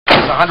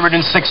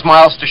106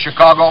 miles to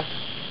Chicago.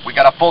 We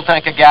got a full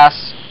tank of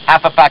gas,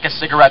 half a pack of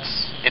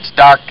cigarettes. It's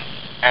dark,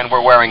 and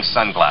we're wearing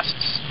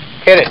sunglasses.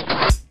 Hit it.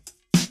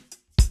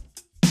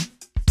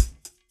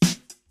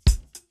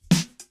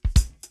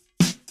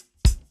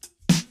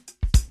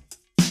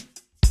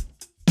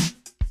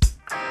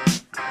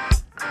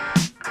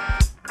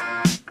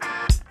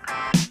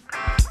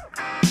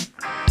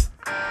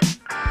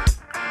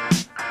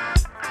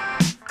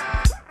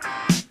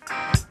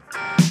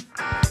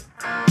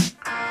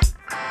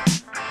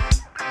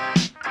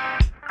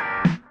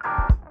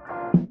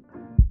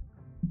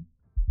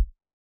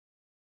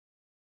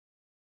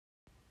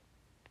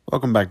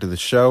 Welcome back to the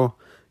show.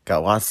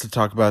 Got lots to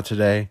talk about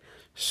today,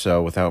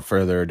 so without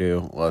further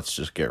ado, let's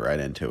just get right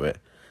into it.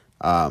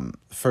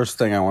 First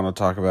thing I want to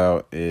talk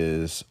about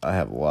is I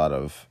have a lot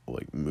of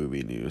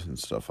movie news and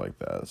stuff like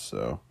that.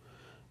 So,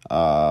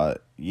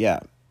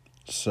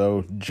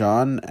 So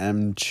Jon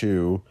M.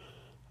 Chu,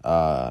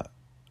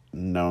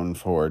 known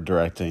for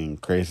directing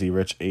Crazy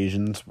Rich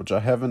Asians, which I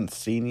haven't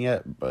seen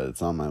yet, but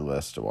it's on my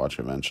list to watch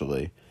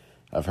eventually.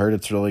 I've heard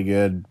it's really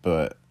good,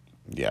 but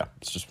yeah,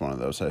 it's just one of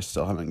those I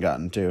still haven't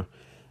gotten to.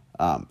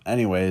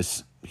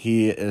 Anyways,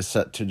 he is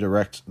set to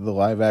direct the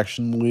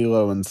live-action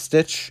Lilo and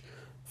Stitch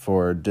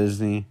for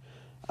Disney.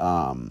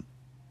 I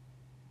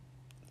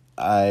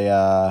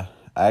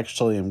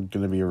actually am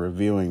going to be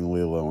reviewing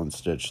Lilo and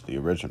Stitch, the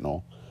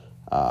original,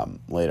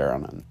 later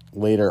on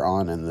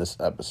in this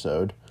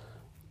episode.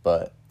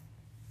 But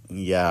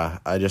yeah,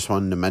 I just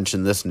wanted to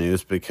mention this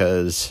news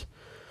because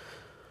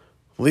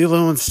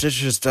Lilo and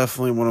Stitch is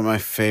definitely one of my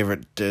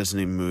favorite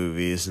Disney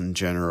movies in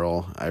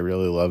general. I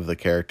really love the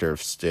character of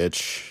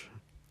Stitch.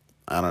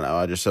 I don't know,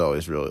 I just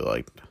always really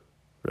liked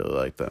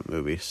that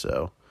movie.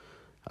 So,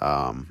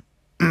 I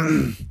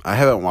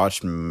haven't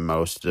watched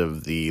most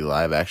of the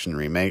live action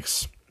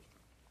remakes,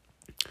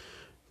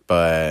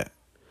 but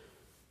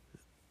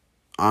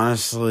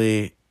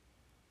honestly,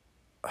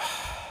 I'm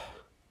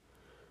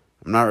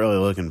not really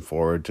looking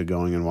forward to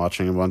going and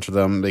watching a bunch of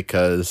them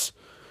because,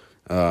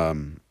 I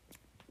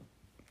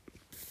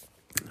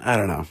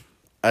don't know.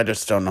 I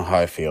just don't know how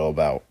I feel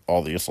about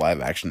all these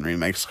live-action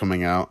remakes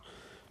coming out.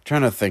 I'm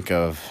trying to think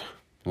of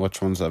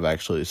which ones I've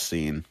actually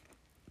seen.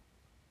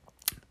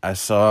 I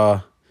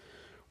saw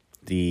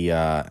the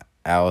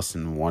Alice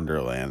in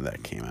Wonderland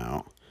that came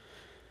out.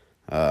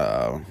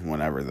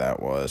 Whenever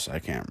that was. I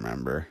can't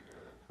remember.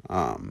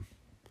 I'm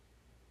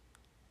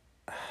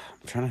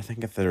trying to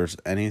think if there's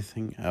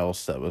anything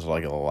else that was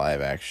like a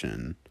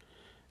live-action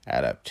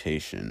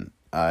adaptation.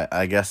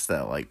 I guess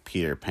that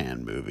Peter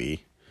Pan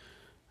movie.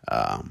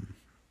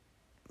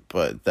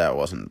 But that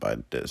wasn't by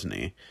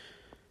Disney.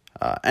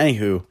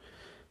 Anywho,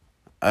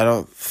 I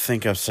don't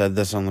think I've said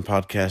this on the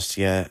podcast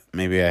yet.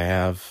 Maybe I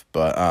have,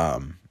 but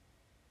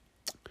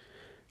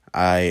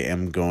I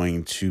am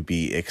going to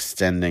be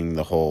extending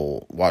the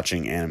whole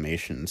watching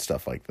animation and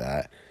stuff like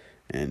that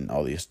and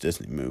all these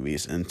Disney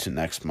movies into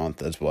next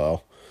month as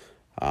well.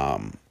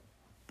 And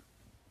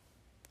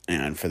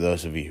for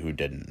those of you who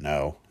didn't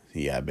know,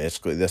 yeah,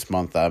 basically this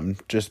month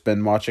I've just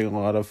been watching a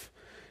lot of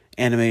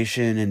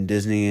animation and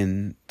Disney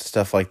and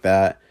stuff like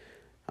that.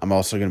 I'm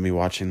also going to be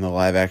watching the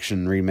live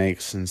action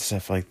remakes and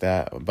stuff like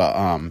that,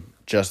 but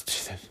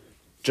just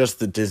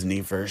the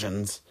Disney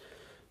versions,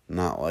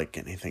 not like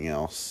anything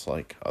else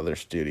like other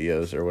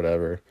studios or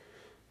whatever.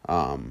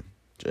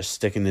 Just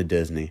sticking to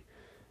Disney.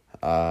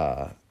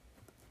 So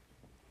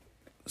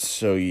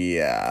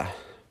yeah.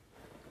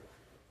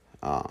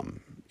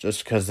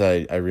 Just because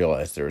I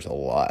realized there was a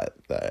lot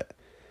that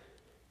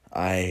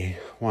I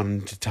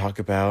wanted to talk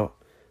about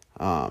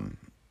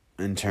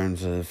in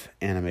terms of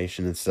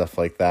animation and stuff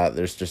like that.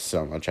 There's just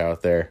so much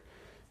out there,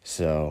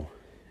 so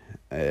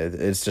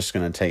it's just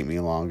gonna take me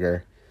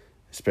longer,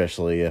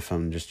 especially if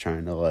I'm just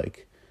trying to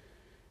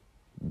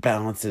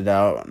balance it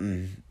out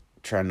and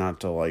try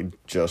not to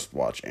just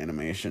watch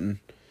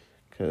animation,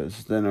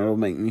 because then it'll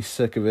make me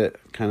sick of it,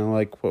 kind of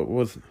like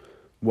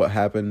what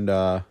happened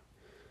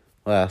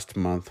last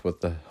month with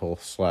the whole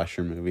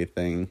slasher movie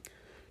thing.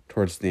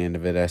 Towards the end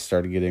of it, I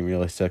started getting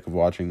really sick of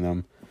watching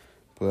them,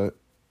 but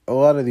a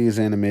lot of these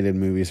animated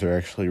movies are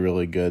actually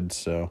really good,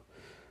 so,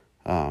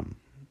 yeah,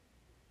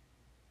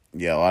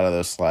 a lot of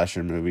those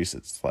slasher movies,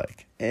 it's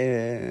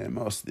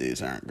most of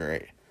these aren't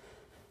great,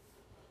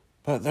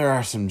 but there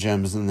are some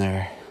gems in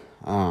there.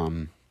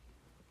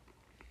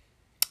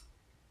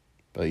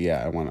 But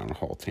yeah, I went on a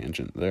whole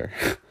tangent there.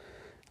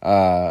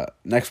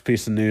 Next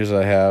piece of news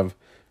I have,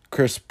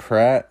 Chris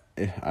Pratt,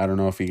 I don't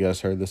know if you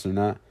guys heard this or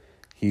not,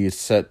 he's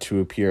set to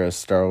appear as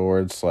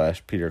Star-Lord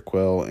 / Peter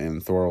Quill in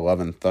Thor: Love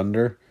and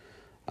Thunder.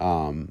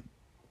 I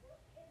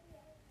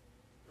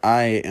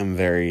am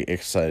very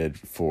excited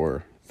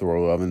for Thor: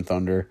 Love and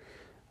Thunder.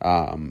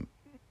 From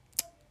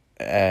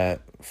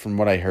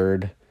what I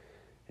heard,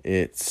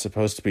 it's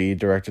supposed to be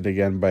directed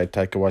again by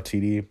Taika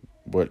Waititi,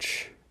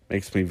 which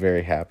makes me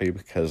very happy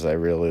because I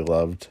really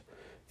loved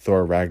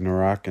Thor: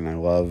 Ragnarok, and I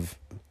love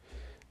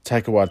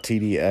Taika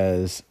Waititi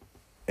as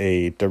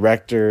a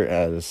director,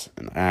 as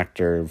an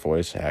actor,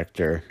 voice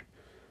actor.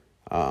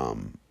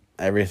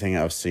 Everything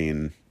I've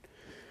seen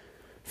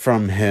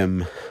from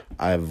him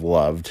I've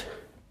loved,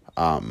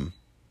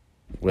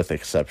 with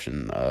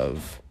exception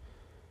of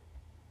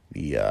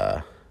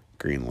the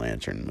Green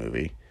Lantern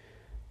movie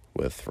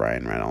with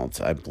Ryan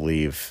Reynolds. I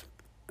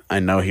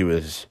know he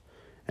was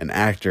an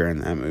actor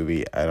in that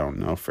movie. I don't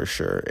know for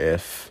sure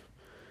if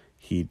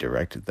he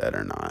directed that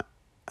or not.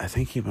 I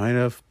think he might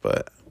have,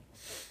 but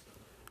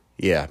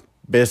yeah.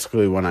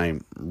 Basically, when I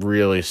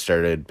really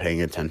started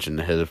paying attention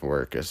to his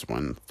work is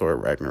when Thor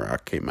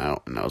Ragnarok came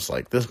out, and I was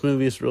like, this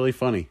movie is really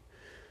funny.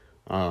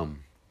 And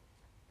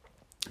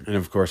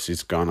of course,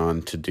 he's gone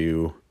on to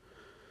do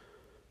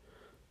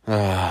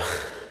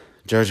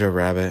Jojo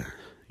Rabbit.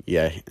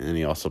 Yeah, and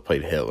he also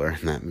played Hitler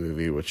in that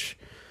movie, which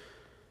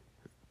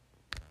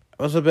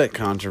was a bit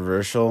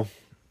controversial,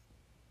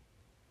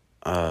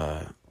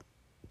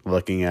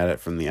 looking at it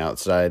from the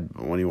outside.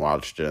 But when you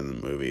watched it in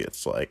the movie,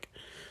 it's like,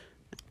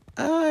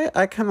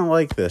 I kind of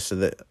like this.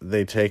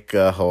 They take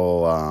a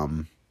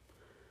whole,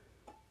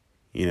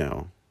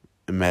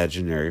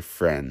 imaginary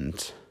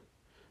friend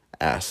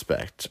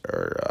aspect,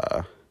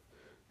 or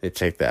they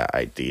take that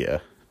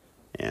idea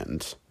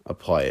and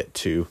apply it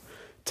to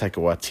Taika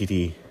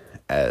Waititi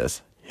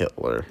as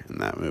Hitler in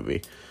that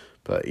movie.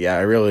 But yeah,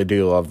 I really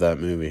do love that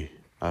movie.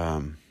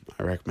 I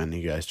recommend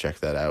you guys check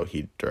that out.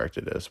 He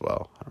directed it as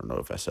well. I don't know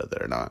if I said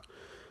that or not.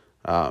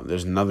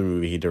 There's another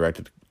movie he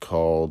directed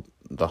called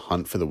The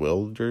Hunt for the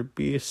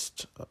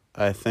Wildebeest,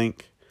 I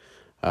think.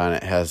 And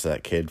it has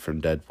that kid from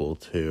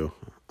Deadpool 2.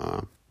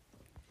 Can't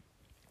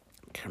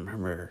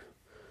remember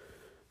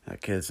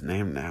that kid's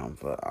name now,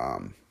 but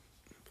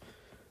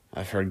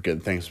I've heard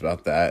good things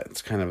about that.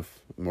 It's kind of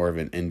more of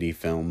an indie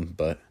film,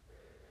 but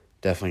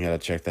definitely got to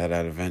check that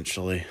out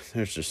eventually.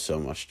 There's just so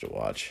much to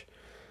watch.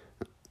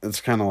 It's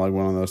kind of like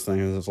one of those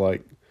things. It's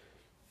like,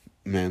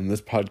 man,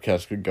 this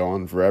podcast could go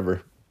on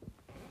forever,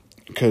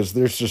 because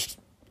there's just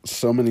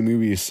so many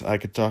movies I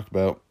could talk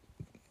about,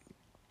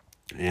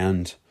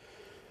 and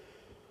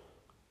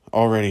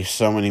already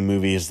so many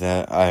movies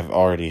that I've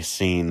already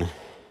seen,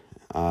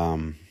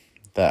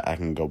 that I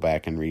can go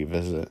back and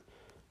revisit.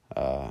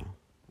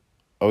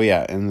 Oh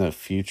yeah, in the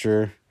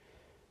future,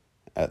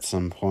 at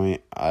some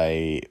point,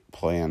 I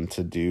plan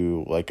to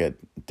do like a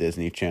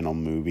Disney Channel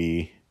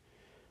movie,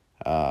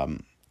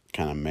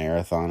 kind of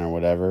marathon or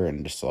whatever,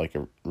 and just like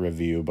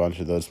review a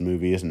bunch of those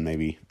movies, and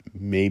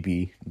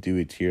maybe do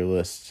a tier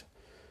list,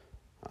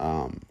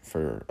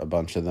 for a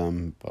bunch of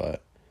them.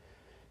 But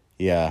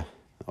yeah,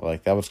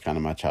 like that was kind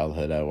of my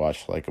childhood. I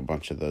watched like a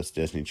bunch of those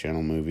Disney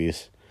Channel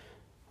movies.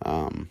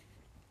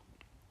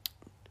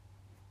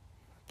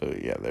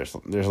 But yeah, there's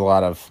a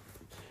lot of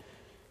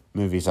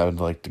movies I would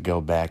like to go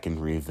back and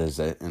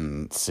revisit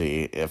and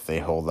see if they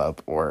hold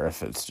up or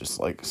if it's just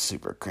like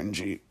super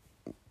cringy.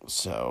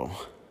 So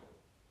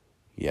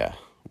yeah,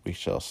 we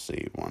shall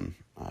see when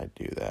I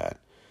do that.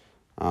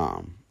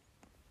 But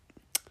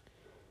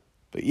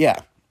yeah,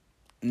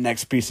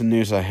 next piece of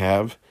news I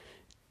have.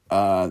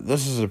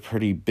 This is a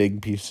pretty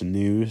big piece of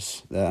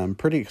news that I'm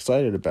pretty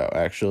excited about,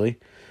 actually.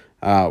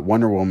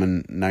 Wonder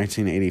Woman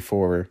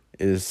 1984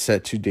 is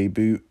set to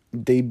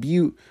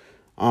debut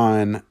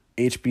on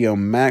HBO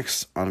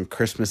Max on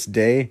Christmas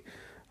Day.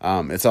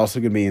 It's also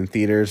going to be in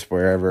theaters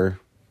wherever,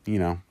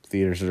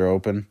 theaters are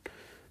open.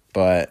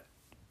 But,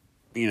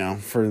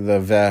 for the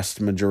vast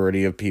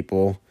majority of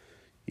people,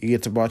 you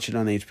get to watch it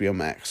on HBO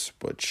Max,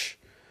 which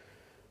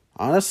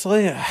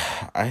honestly,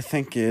 I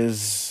think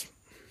is,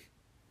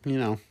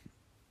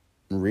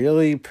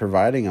 really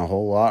providing a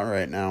whole lot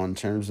right now in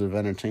terms of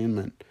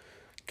entertainment,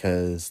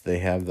 because they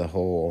have the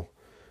whole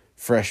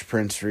Fresh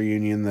Prince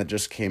reunion that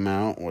just came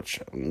out, which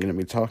I'm going to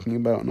be talking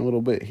about in a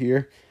little bit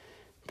here.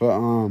 But,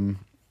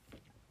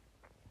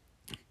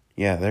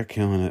 yeah, they're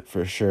killing it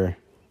for sure.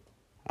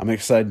 I'm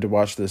excited to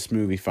watch this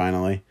movie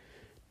finally.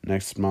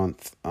 Next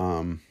month,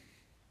 something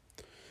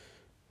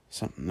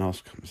else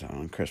comes out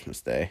on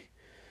Christmas Day.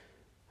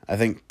 I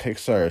think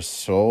Pixar's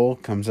Soul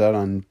comes out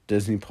on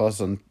Disney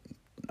Plus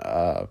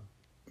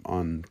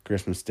on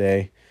Christmas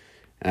Day.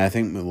 And I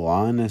think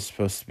Mulan is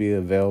supposed to be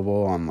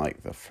available on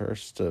like the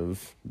 1st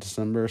of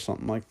December or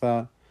something like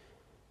that,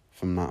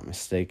 if I'm not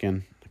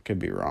mistaken. I could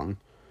be wrong.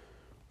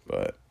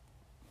 But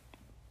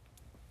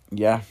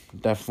yeah,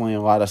 definitely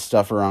a lot of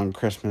stuff around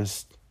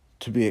Christmas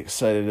to be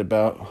excited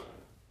about.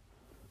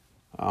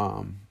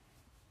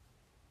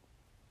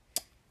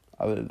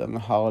 Other than the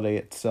holiday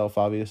itself,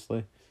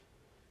 obviously.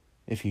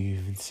 If you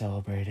even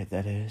celebrate it,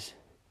 that is.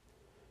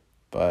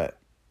 But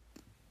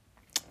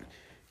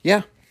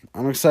yeah,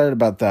 I'm excited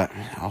about that.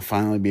 I'll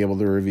finally be able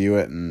to review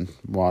it and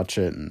watch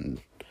it and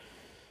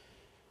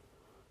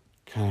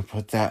kind of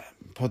put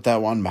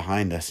that one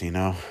behind us,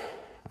 I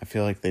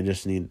feel like they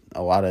just need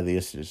a lot of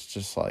these to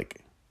just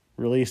like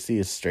release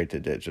these straight to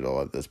digital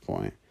at this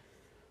point.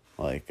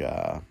 Like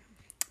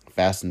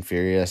Fast and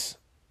Furious,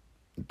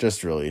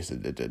 just release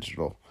it to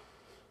digital.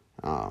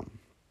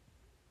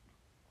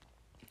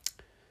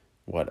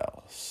 What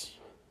else?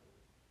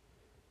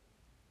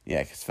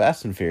 Yeah, because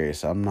Fast and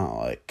Furious, I'm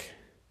not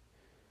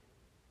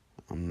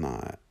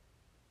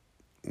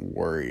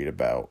worried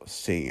about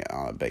seeing it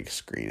on a big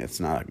screen. It's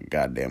not a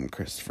goddamn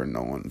Christopher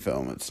Nolan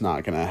film. It's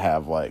not gonna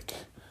have like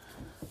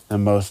the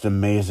most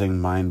amazing,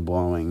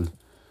 mind-blowing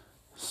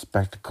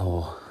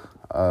spectacle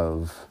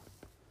of,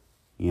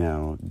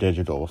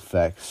 digital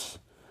effects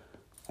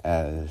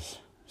as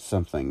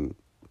something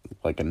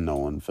like a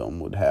Nolan film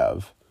would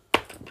have.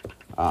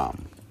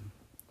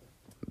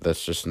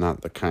 That's just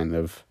not the kind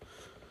of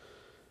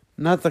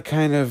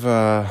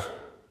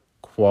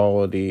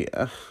quality.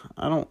 I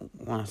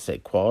don't want to say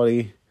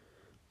quality,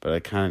 but I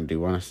kind of do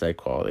want to say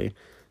quality.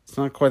 It's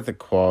not quite the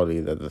quality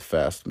that the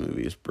Fast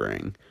movies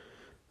bring.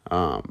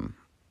 I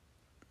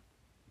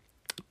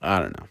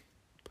don't know.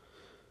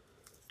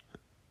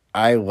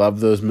 I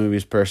love those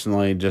movies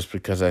personally just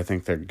because I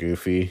think they're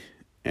goofy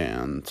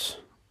and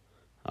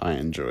I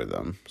enjoy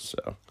them.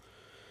 So,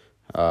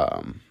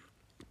 but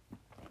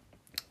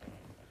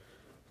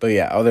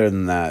yeah, other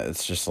than that,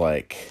 it's just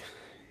like,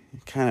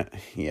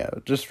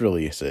 just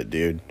release it,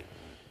 dude.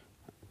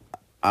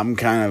 I'm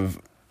kind of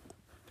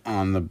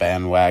on the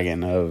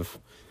bandwagon of,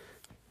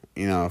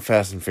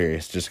 Fast and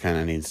Furious just kind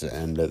of needs to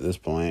end at this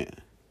point.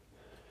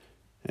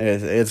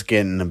 It's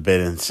getting a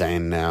bit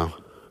insane now.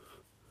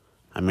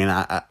 I mean,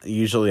 I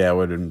usually I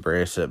would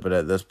embrace it, but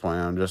at this point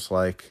I'm just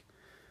like,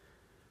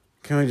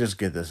 can we just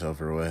get this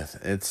over with?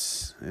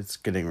 It's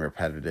getting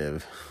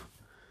repetitive,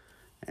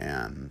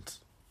 and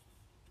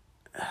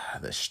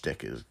the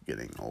shtick is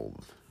getting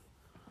old.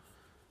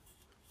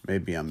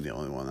 Maybe I'm the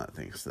only one that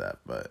thinks that,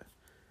 but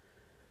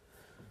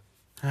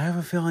I have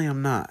a feeling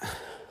I'm not.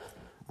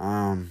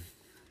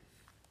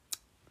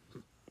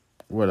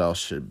 What else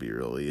should be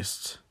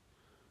released?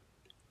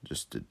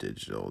 Just a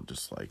digital,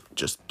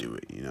 just do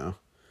it,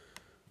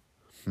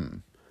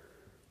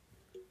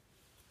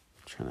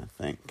 Trying to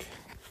think.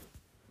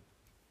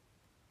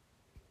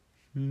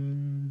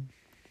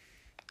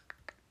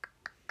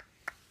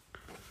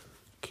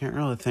 Can't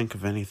really think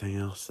of anything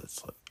else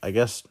that's, I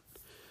guess,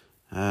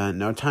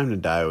 No Time to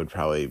Die would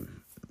probably,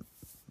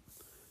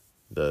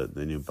 the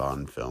new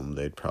Bond film,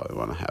 they'd probably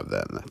want to have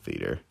that in the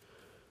theater.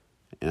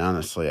 And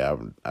honestly, I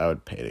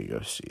would pay to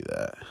go see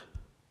that.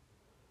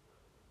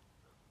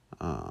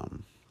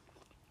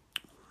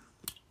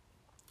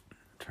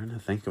 Trying to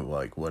think of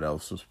what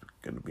else was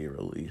going to be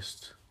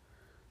released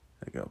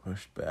that got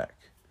pushed back.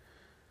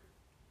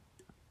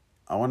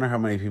 I wonder how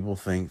many people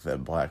think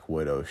that Black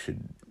Widow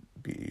should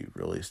be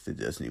released to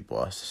Disney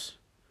Plus.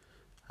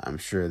 I'm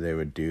sure they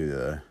would do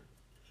the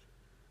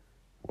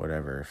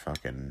whatever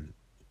fucking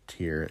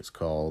tier it's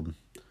called,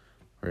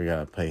 where you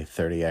gotta pay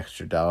 $30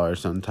 extra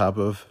on top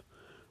of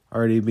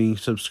already being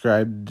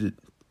subscribed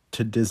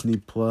to Disney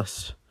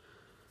Plus.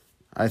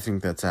 I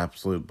think that's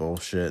absolute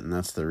bullshit, and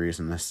that's the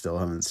reason I still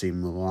haven't seen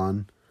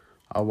Mulan.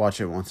 I'll watch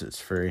it once it's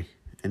free,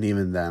 and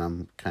even then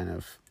I'm kind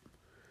of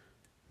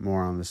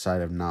more on the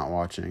side of not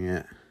watching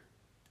it.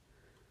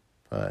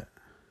 But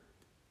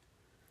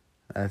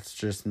that's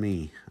just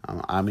me.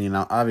 I mean,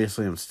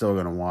 obviously I'm still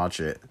going to watch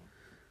it,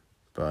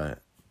 but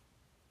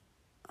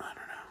I don't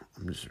know.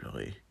 I'm just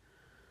really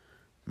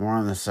more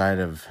on the side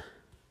of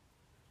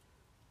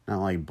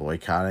not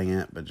boycotting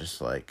it, but just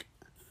fuck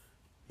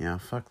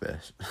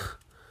this.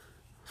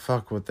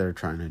 Fuck what they're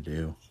trying to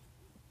do.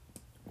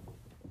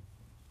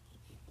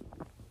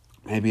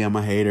 Maybe I'm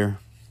a hater,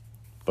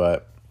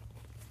 but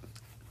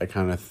I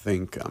kind of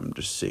think I'm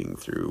just seeing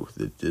through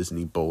the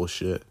Disney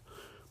bullshit.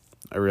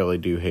 I really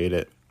do hate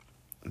it.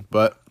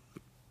 But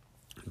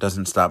it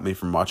doesn't stop me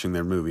from watching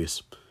their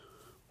movies,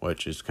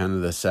 which is kind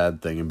of the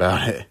sad thing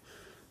about it.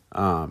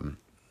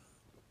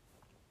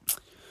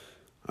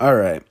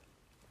 Alright.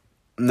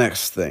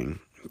 Next thing.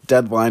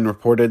 Deadline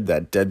reported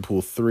that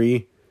Deadpool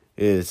 3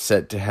 is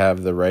set to have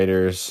two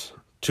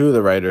of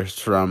the writers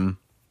from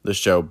the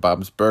show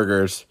Bob's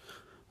Burgers,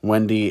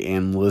 Wendy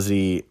and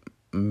Lizzie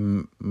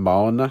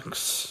Molyneux.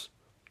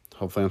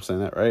 Hopefully I'm saying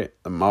that right.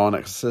 The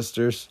Molyneux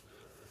sisters.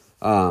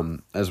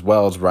 As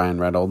well as Ryan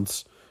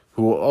Reynolds,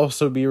 who will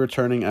also be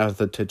returning as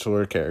the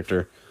titular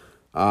character.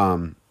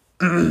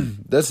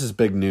 This is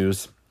big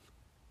news.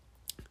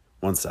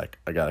 One sec,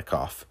 I got a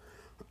cough.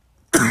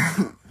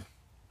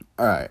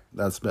 Alright,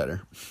 that's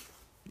better.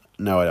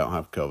 No, I don't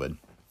have COVID.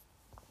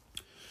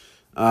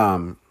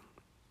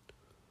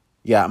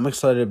 Yeah, I'm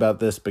excited about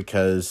this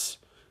because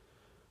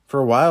for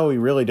a while we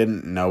really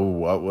didn't know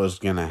what was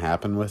going to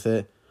happen with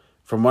it.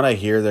 From what I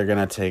hear, they're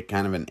going to take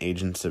kind of an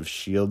Agents of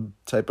S.H.I.E.L.D.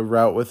 type of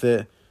route with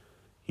it.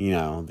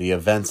 The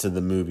events of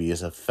the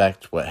movies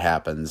affect what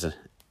happens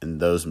in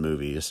those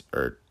movies,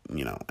 or,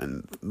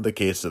 in the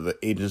case of the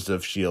Agents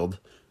of S.H.I.E.L.D.,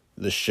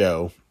 the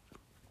show.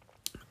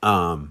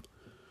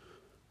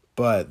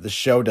 But the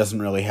show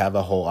doesn't really have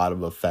a whole lot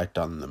of effect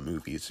on the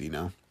movies,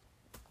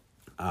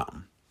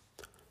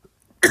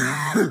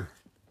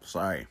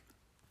 Sorry.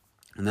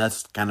 And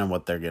that's kind of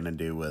what they're going to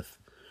do with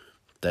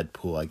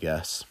Deadpool, I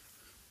guess.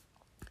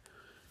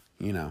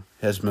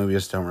 His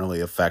movies don't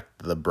really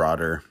affect the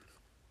broader,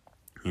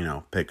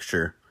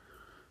 picture.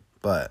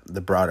 But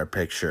the broader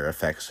picture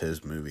affects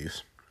his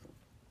movies.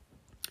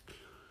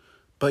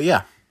 But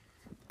yeah.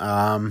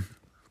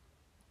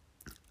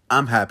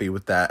 I'm happy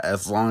with that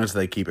as long as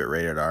they keep it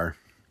rated R.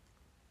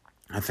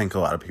 I think a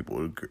lot of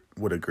people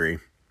would agree.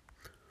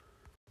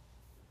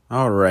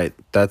 All right,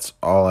 that's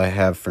all I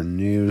have for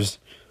news.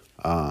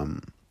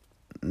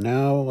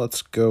 Now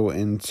let's go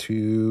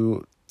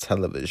into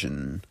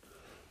television.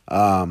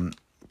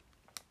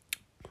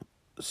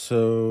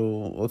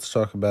 So let's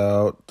talk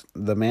about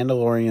The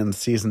Mandalorian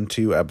Season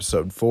 2,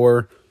 Episode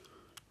 4.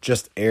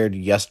 Just aired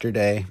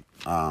yesterday.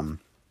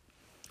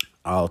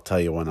 I'll tell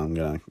you when I'm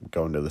going to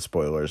go into the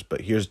spoilers, but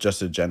here's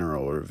just a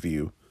general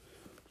review.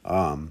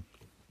 I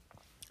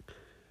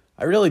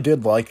really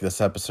did like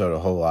this episode a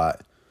whole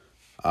lot.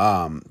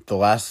 The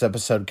last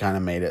episode kind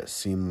of made it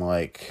seem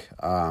like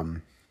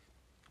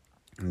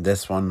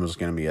this one was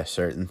going to be a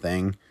certain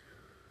thing.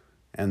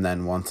 And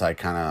then once I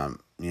kind of,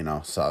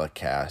 saw the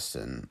cast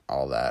and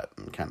all that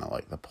and kind of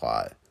like the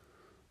plot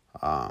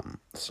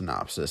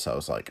synopsis, I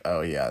was like,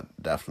 oh yeah,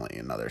 definitely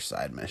another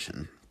side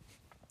mission.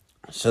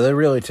 So they're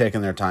really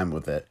taking their time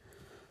with it.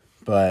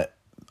 But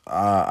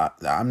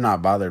I'm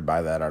not bothered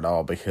by that at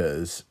all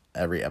because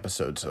every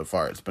episode so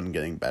far it's been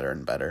getting better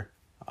and better.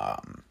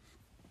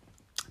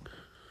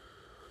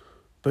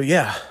 But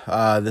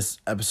yeah, this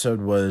episode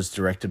was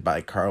directed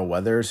by Carl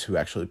Weathers, who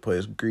actually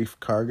plays Greef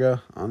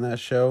Karga on that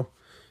show.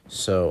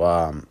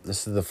 So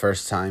this is the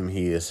first time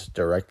he is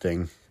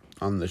directing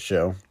on the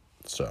show.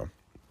 So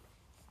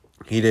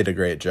he did a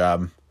great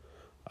job.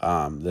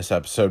 This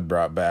episode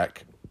brought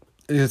back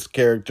his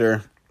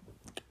character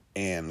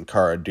and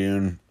Cara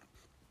Dune,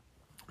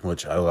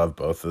 which I love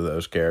both of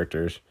those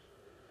characters.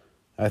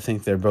 I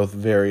think they're both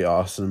very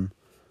awesome.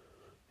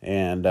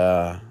 And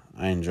I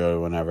enjoy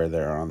whenever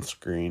they're on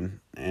screen.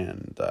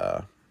 And,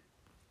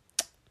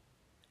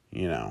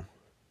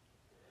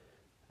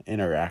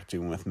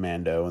 interacting with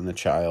Mando and the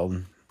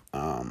child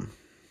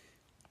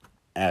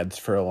adds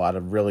for a lot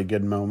of really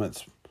good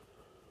moments.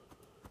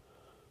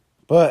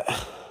 But,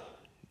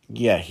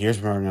 yeah, here's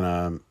where I'm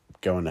going to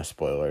go into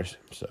spoilers.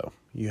 So,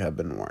 you have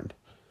been warned.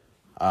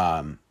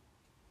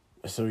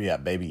 So, yeah,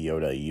 Baby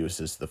Yoda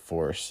uses the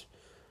Force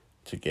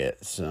to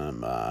get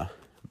some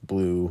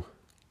blue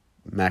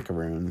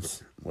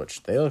macaroons,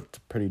 which they looked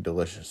pretty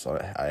delicious,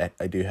 I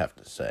do have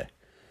to say.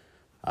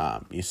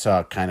 You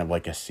saw kind of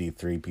like a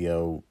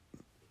C-3PO-esque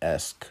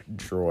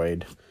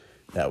droid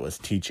that was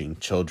teaching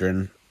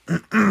children,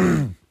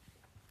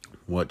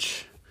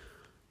 which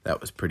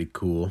that was pretty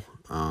cool.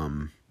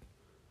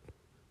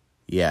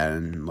 Yeah,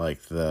 and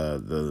like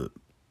the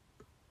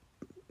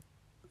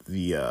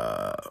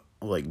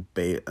like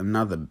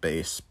not the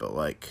base, but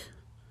like,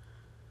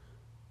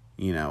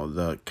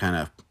 the kind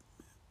of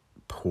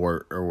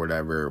port or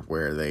whatever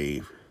where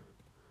the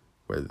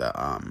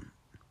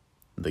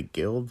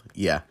guild,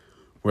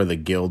 where the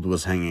guild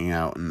was hanging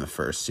out in the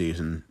first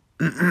season.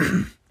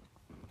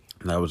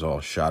 That was all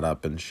shot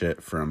up and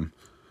shit from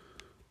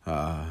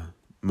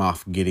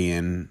Moff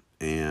Gideon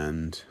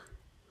and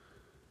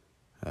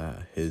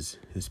his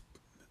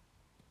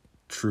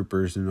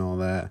troopers and all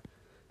that.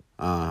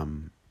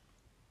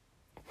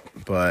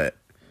 But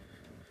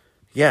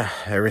yeah,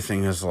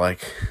 everything is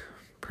like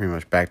pretty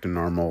much back to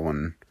normal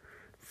and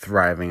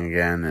thriving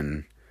again,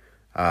 and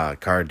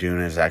Cara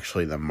Dune is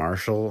actually the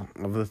marshal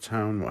of the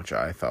town, which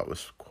I thought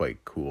was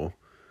quite cool.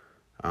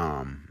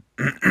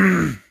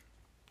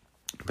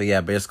 But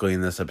yeah, basically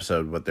in this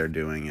episode, what they're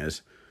doing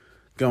is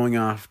going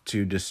off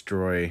to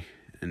destroy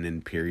an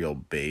Imperial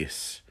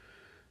base.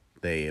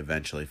 They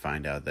eventually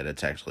find out that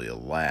it's actually a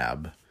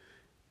lab,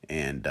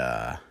 and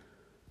they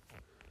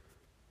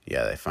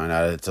find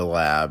out it's a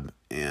lab,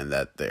 and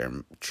that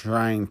they're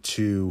trying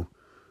to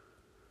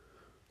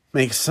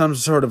make some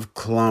sort of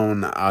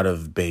clone out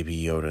of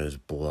Baby Yoda's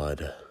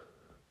blood.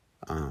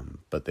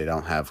 But they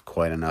don't have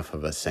quite enough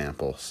of a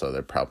sample, so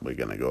they're probably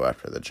going to go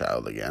after the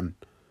child again.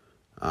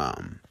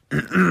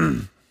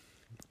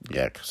 Yeah,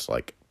 because,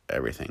 like,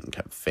 everything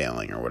kept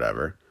failing or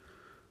whatever.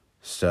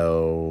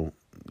 So,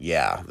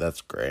 yeah,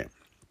 that's great.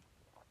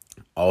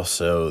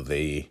 Also,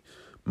 the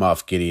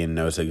Moff Gideon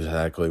knows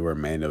exactly where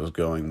Mando's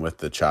going with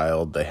the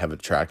child. They have a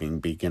tracking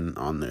beacon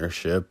on their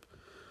ship.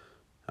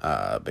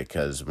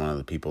 Because one of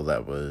the people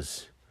that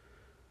was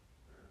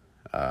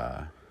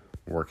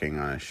working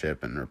on a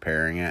ship and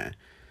repairing it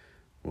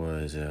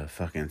was a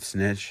fucking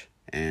snitch,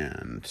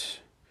 and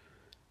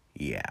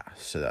yeah,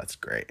 so that's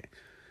great.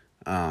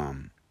 But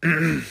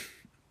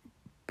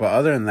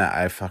other than that,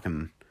 I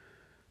fucking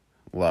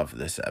love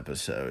this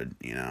episode,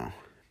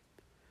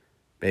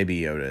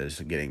 Baby Yoda is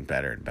getting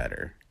better and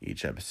better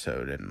each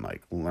episode, and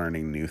like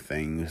learning new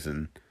things,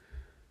 and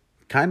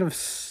kind of,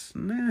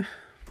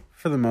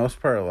 for the most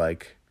part,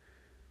 like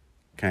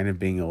kind of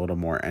being a little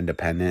more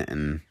independent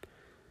and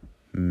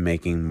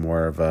making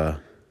more of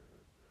a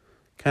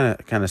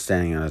kind of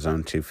standing on his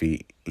own 2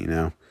 feet,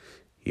 even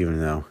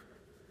though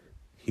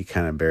he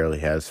kind of barely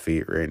has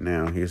feet right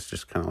now. He's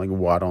just kind of like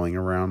waddling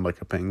around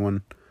like a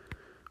penguin,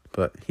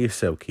 but he's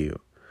so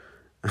cute.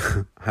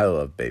 I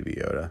love Baby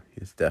Yoda.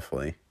 He's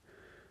definitely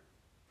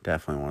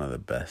one of the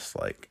best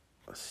like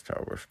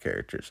Star Wars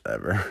characters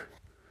ever.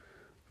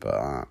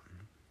 But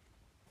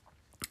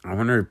I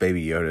wonder if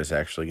Baby Yoda is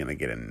actually going to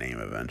get a name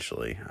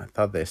eventually. I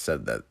thought they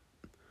said that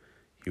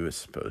he was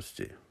supposed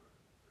to.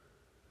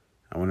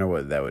 I wonder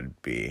what that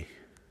would be.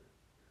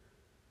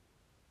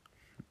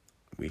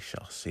 We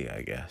shall see,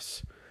 I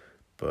guess.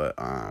 But,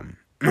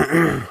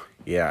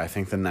 yeah, I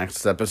think the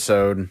next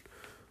episode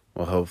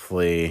will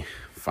hopefully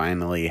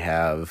finally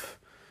have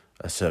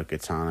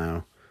Ahsoka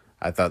Tano.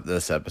 I thought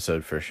this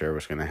episode for sure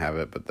was going to have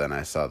it, but then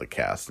I saw the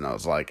cast and I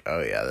was like,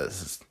 oh yeah,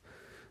 this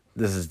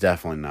is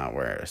definitely not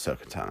where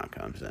Ahsoka Tano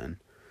comes in.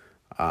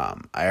 I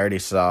already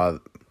saw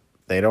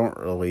they don't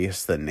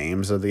release the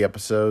names of the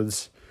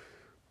episodes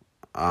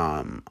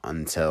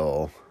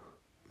until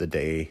the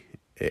day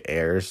it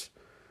airs,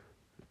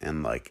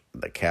 and like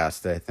the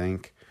cast, I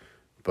think.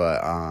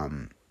 But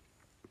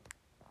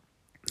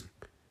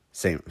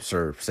same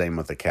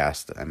with the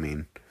cast, I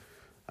mean.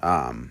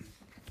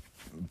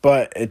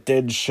 But it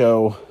did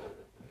show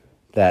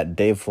that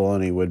Dave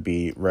Filoni would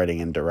be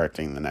writing and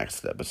directing the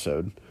next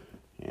episode.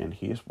 And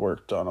he's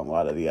worked on a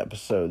lot of the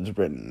episodes,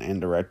 written and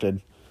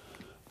directed.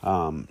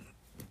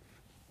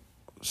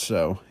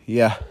 So,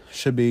 yeah,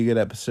 should be a good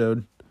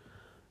episode.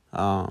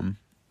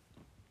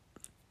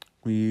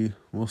 We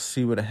will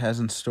see what it has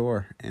in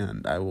store,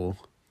 and I will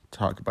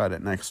talk about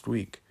it next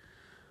week.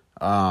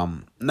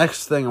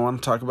 Next thing I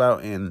want to talk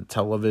about in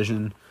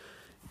television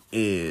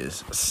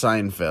is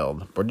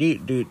Seinfeld.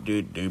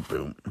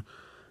 Boom.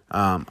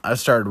 I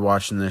started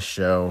watching this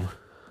show,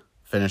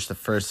 finished the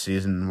first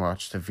season,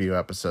 watched a few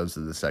episodes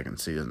of the second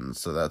season,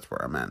 so that's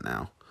where I'm at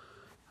now.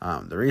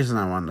 The reason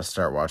I wanted to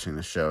start watching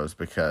the show is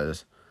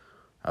because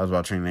I was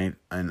watching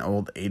an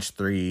old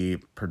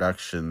H3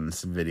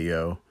 Productions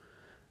video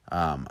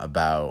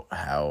about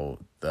how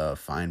the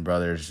Fine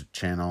Brothers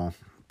channel,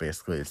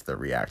 basically it's the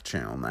React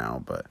channel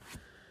now, but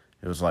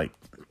it was like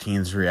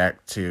teens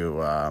react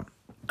to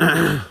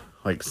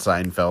like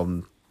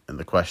Seinfeld, and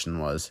the question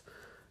was,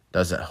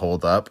 does it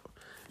hold up?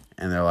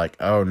 And they're like,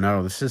 oh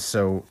no, this is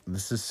so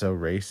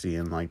racy,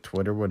 and like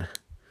Twitter would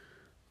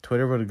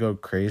go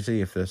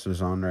crazy if this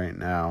was on right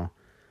now.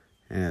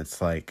 And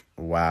it's like,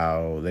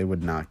 wow, they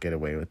would not get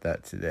away with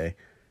that today.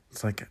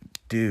 It's like,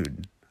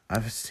 dude,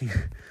 I've seen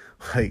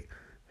like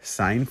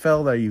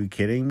Seinfeld, are you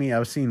kidding me?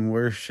 I've seen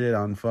worse shit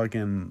on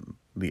fucking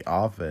The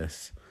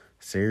Office.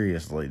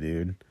 Seriously,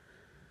 dude.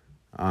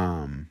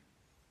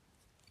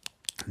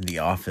 The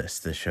Office,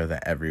 the show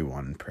that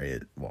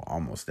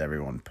almost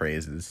everyone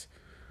praises.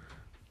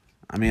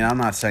 I mean, I'm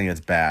not saying it's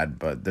bad,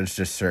 but there's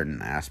just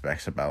certain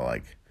aspects about,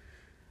 like,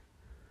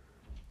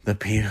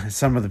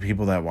 some of the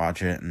people that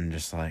watch it, and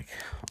just, like,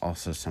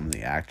 also some of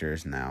the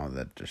actors now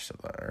that just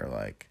are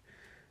like,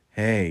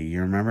 hey,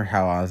 you remember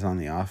how I was on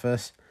The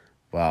Office?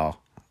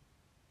 Well,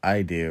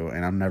 I do,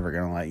 and I'm never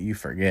gonna let you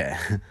forget.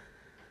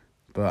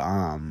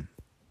 But,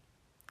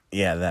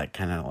 yeah, that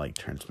kind of, like,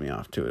 turns me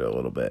off to it a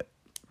little bit.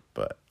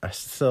 But I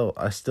still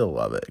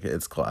love it.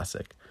 It's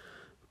classic.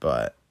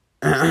 But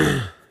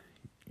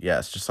yeah,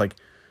 it's just like,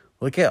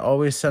 look at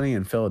Always Sunny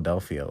in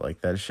Philadelphia.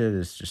 Like, that shit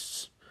is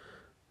just,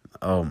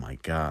 oh my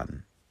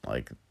god.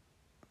 Like,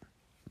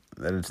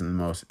 that is the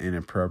most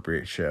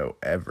inappropriate show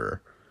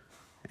ever.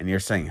 And you're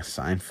saying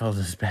Seinfeld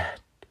is bad?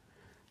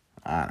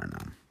 I don't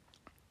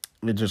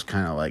know. It just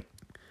kind of like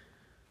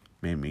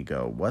made me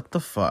go, what the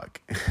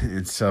fuck?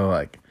 And so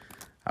like,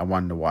 I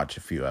wanted to watch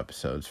a few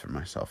episodes for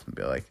myself and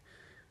be like,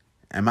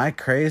 am I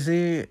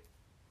crazy?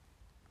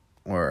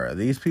 Or are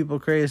these people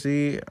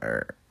crazy?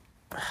 Or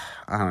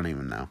I don't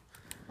even know.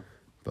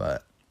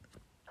 But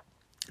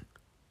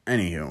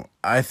anywho,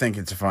 I think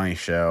it's a funny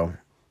show.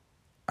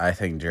 I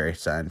think Jerry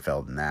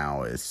Seinfeld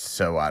now is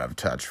so out of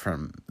touch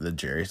from the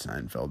Jerry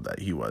Seinfeld that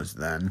he was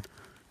then.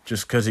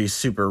 Just because he's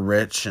super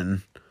rich,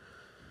 and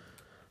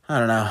I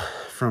don't know,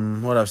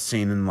 from what I've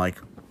seen in,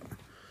 like,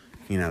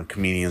 you know,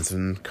 comedians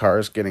in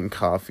cars getting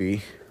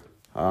coffee,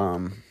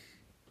 and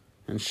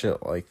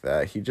shit like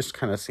that, he just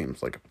kind of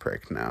seems like a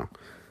prick now.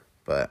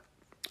 But,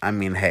 I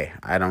mean, hey,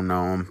 I don't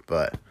know him,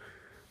 but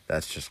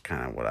that's just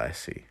kind of what I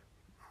see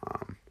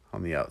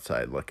on the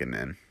outside looking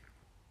in.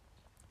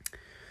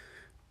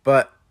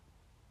 But,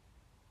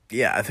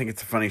 yeah, I think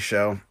it's a funny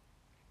show.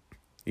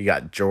 You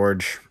got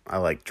George. I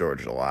like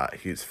George a lot.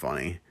 He's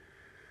funny.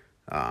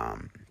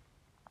 And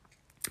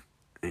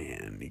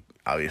you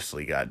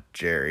obviously got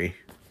Jerry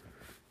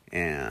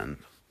and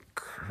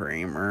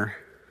Kramer.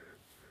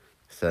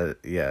 So,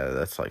 yeah,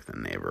 that's like the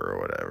neighbor or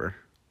whatever.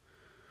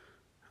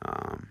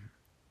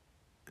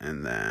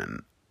 And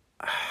then,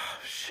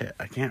 shit,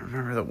 I can't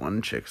remember the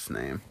one chick's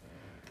name.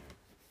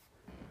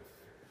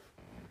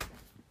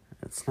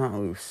 It's not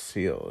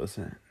Lucille, is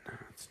it? No,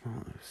 it's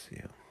not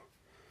Lucille.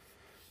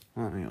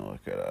 Let me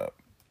look it up.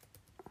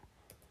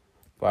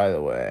 By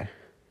the way,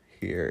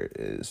 here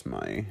is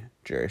my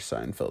Jerry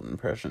Seinfeld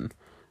impression.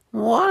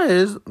 What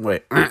is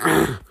the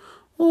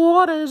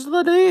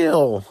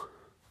deal?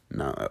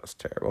 No, that was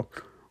terrible.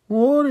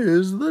 What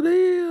is the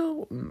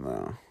deal?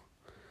 No.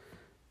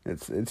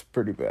 It's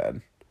pretty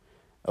bad.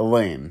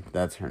 Elaine,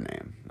 that's her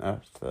name.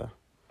 That's the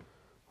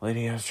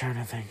lady I was trying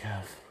to think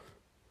of.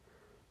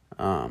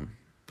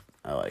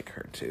 I like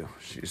her too.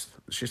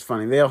 She's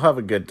funny. They all have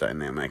a good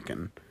dynamic,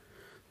 and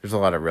there's a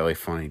lot of really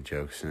funny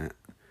jokes in it.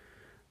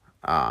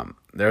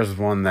 There's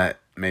one that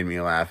made me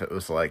laugh. It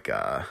was like,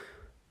 I'm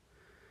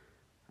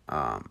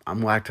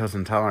lactose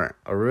intolerant.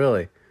 Oh,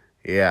 really?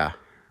 Yeah.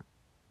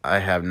 I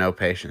have no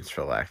patience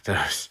for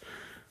lactose,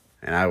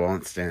 and I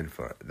won't stand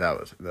for it. That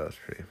was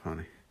pretty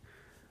funny,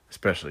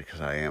 especially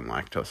because I am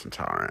lactose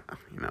intolerant.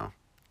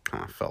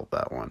 Kind of felt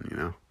that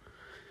one.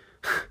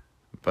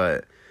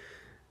 But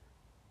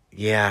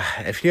yeah,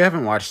 if you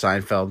haven't watched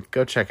Seinfeld,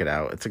 go check it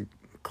out. It's a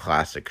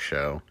classic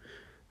show.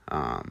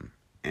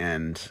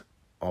 And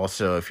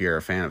also, if you're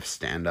a fan of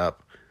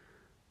stand-up,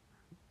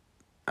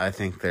 I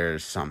think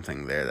there's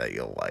something there that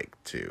you'll like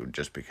too,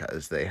 just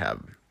because they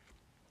have,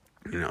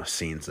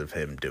 scenes of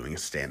him doing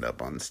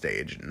stand-up on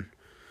stage and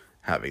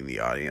having the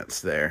audience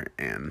there,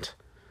 and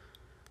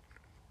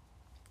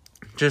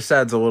just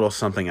adds a little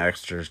something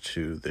extra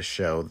to the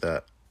show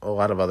that a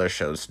lot of other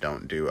shows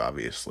don't do,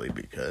 obviously,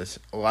 because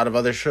a lot of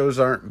other shows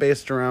aren't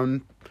based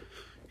around,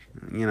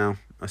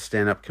 a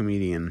stand-up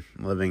comedian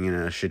living in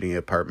a shitty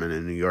apartment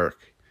in New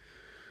York.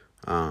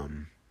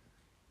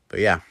 But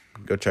yeah,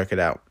 go check it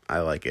out. I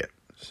like it.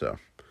 So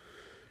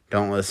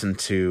don't listen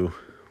to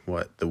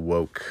what the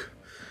woke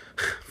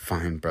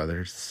Fine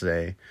brothers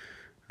say.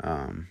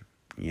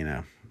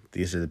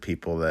 These are the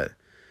people that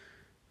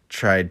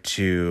tried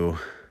to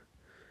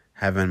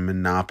have a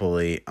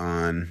monopoly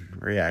on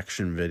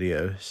reaction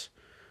videos.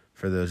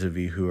 For those of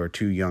you who are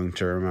too young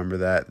to remember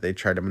that, they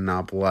tried to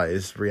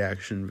monopolize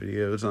reaction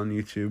videos on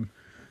YouTube.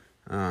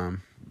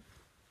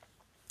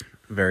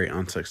 Very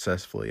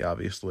unsuccessfully,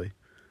 obviously.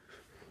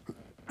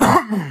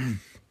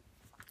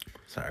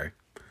 Sorry.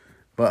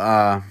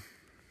 But,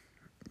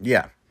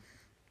 yeah.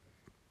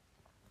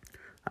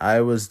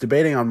 I was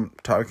debating on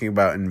talking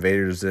about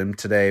Invader Zim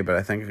today, but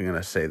I think I'm going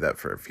to save that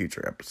for a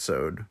future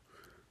episode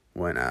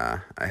when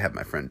I have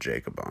my friend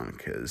Jacob on,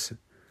 because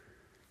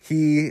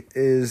he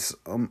is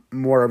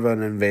more of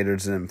an Invader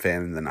Zim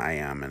fan than I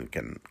am and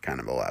can kind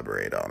of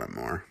elaborate on it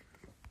more.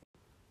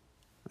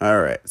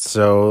 Alright,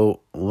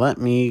 so let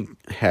me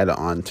head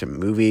on to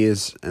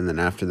movies, and then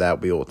after that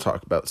we will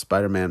talk about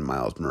Spider-Man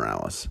Miles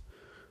Morales.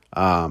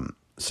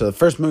 So the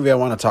first movie I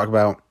want to talk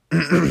about,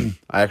 I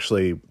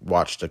actually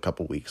watched a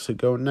couple weeks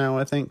ago now,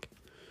 I think.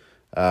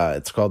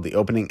 It's called The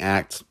Opening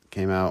Act.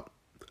 Came out,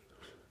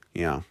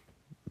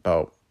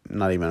 about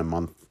not even a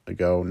month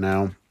ago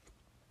now.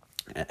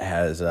 It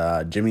has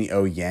Jimmy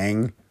O.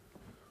 Yang,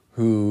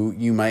 who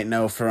you might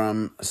know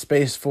from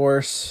Space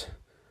Force,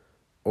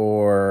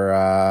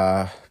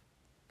 or,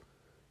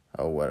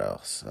 what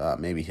else?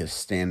 Maybe his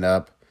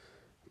stand-up.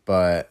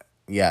 But,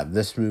 yeah,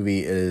 this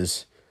movie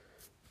is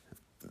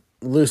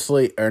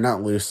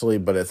not loosely,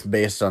 but it's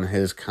based on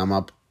his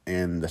come-up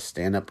in the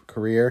stand-up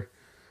career.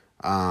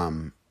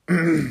 And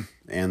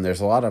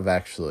there's a lot of,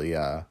 actually,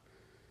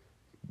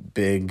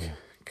 big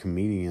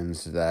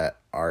comedians that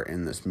are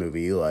in this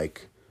movie,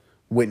 like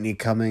Whitney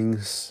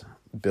Cummings,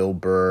 Bill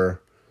Burr,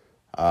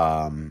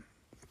 let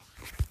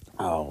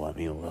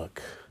me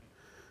look.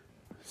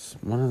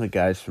 One of the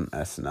guys from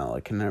SNL, I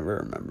can never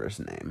remember his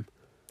name.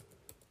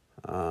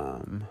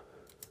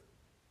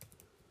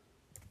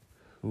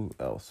 Who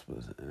else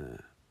was in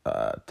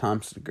it?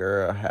 Tom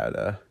Segura had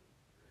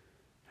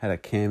a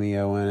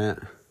cameo in it.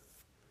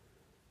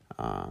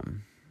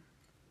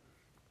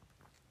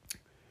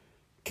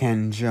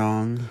 Ken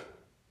Jeong,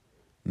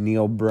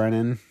 Neil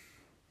Brennan,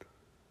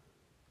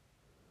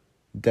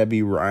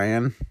 Debbie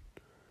Ryan,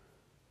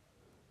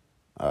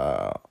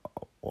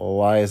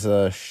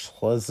 Eliza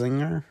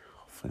Schlesinger.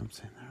 Hopefully I'm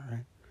saying that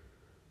right.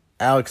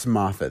 Alex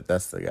Moffat,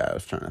 that's the guy I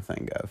was trying to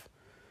think of.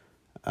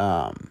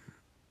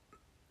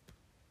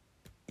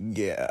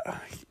 Yeah,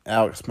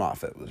 Alex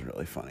Moffat was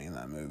really funny in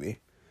that movie.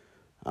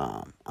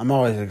 I'm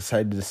always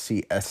excited to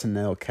see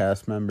SNL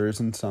cast members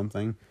in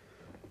something.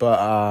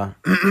 But,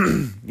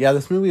 yeah,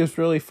 this movie was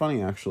really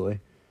funny, actually.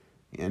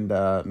 And,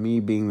 me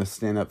being the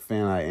stand-up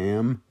fan I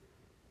am,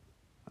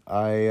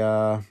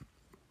 I,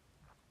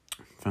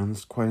 found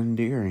this quite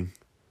endearing.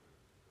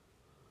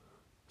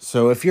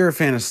 So, if you're a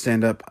fan of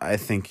stand-up, I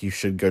think you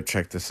should go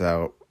check this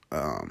out.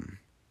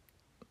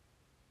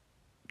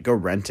 Go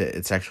rent it.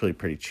 It's actually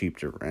pretty cheap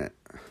to rent.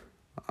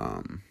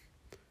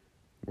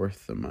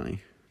 Worth the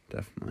money,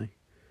 definitely.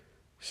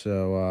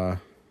 So,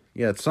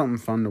 yeah, it's something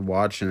fun to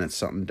watch, and it's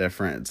something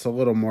different. It's a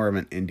little more of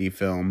an indie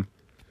film.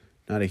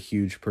 Not a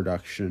huge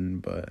production,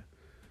 but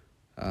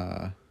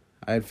I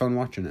had fun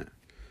watching it.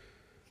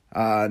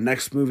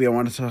 Next movie I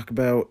want to talk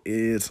about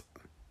is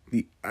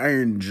The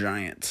Iron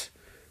Giant,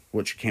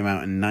 which came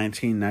out in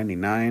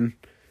 1999.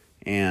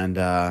 And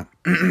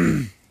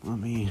let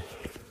me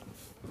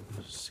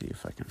see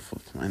if I can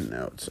flip my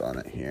notes on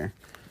it here.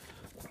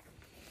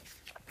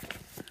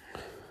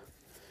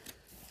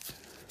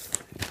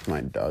 If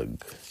my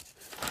dog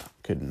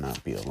could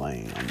not be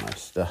laying on my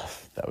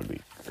stuff, that would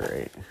be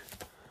great.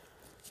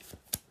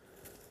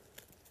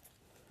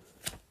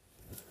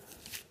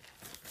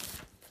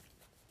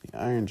 The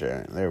Iron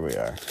Giant, there we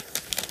are.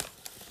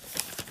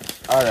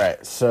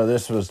 Alright, so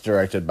this was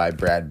directed by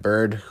Brad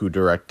Bird, who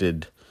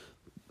directed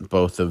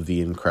both of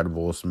the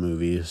Incredibles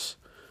movies.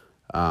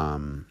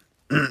 And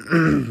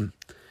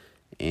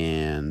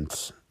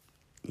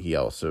he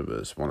also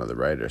was one of the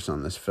writers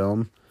on this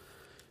film.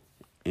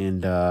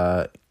 And,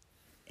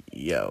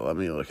 yeah, let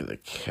me look at the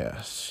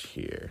cast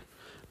here.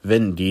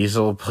 Vin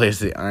Diesel plays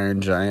the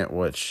Iron Giant,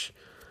 which,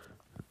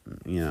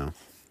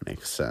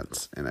 makes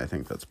sense. And I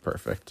think that's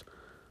perfect.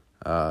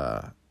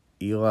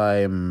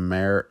 Eli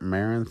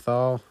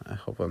Marenthal, I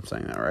hope I'm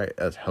saying that right,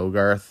 as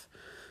Hogarth.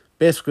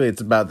 Basically,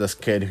 it's about this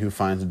kid who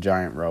finds a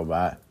giant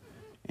robot.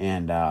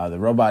 And the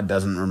robot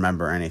doesn't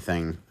remember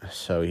anything.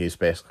 So he's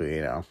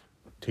basically,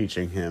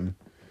 teaching him,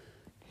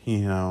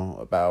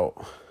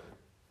 about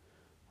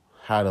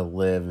how to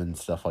live and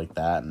stuff like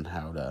that, and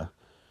how to,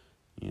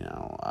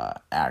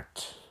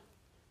 act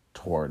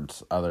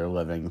towards other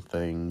living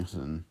things,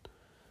 and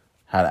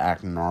how to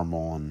act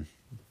normal and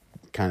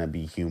kind of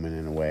be human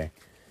in a way.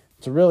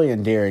 It's a really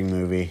endearing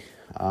movie,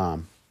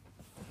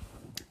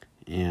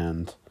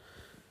 and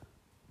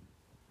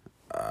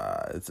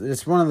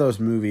it's one of those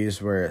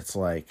movies where it's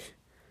like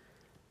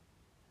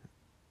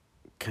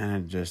kind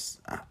of just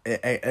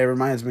it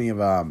reminds me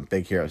of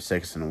Big Hero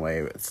 6 in a way.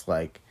 It's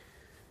like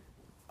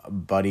a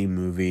buddy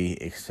movie,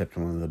 except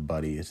one of the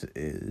buddies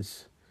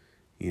is,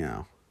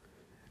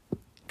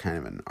 kind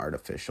of an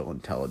artificial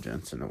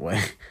intelligence in a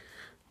way.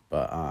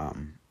 But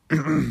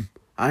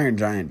Iron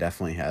Giant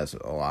definitely has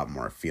a lot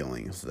more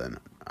feelings than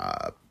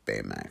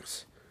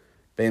Baymax.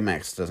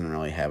 Baymax doesn't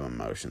really have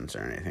emotions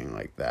or anything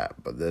like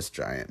that, but this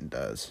giant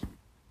does.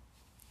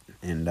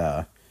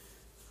 And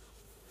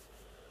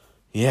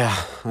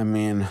yeah, I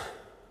mean,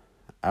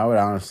 I would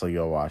honestly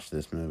go watch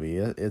this movie.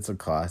 It's a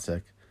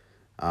classic.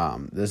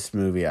 This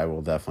movie I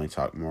will definitely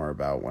talk more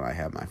about when I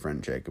have my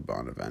friend Jacob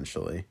on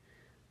eventually.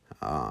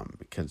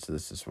 Because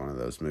this is one of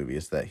those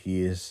movies that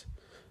he is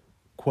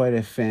quite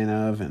a fan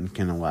of and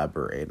can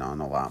elaborate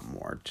on a lot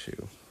more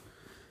too.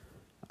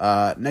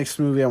 Next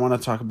movie I want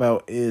to talk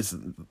about is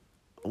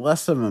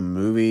less of a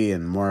movie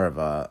and more of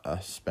a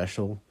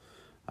special.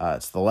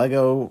 It's the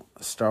Lego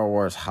Star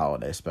Wars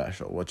Holiday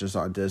Special, which is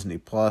on Disney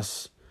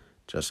Plus.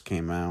 Just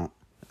came out.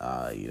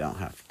 You don't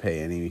have to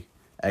pay any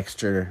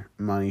extra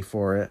money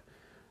for it.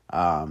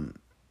 I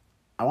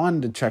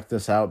wanted to check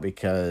this out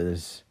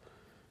because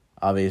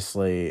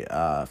obviously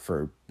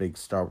for big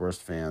Star Wars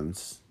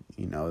fans,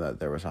 you know that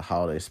there was a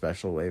holiday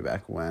special way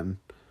back when,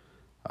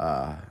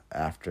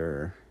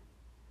 after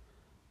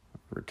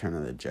Return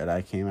of the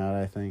Jedi came out,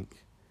 I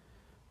think.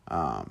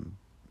 And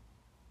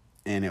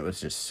it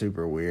was just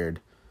super weird.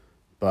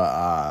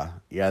 But,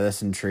 yeah,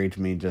 this intrigued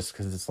me just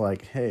because it's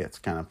like, hey, it's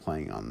kind of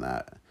playing on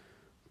that.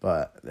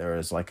 But there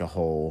was like a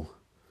whole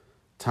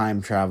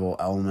time travel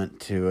element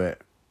to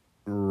it.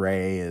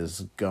 Rey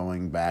is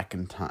going back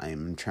in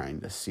time and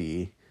trying to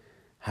see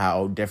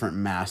how different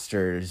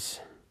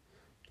masters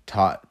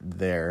taught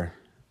their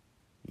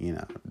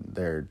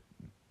Jedi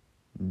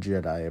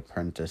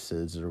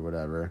apprentices or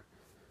whatever.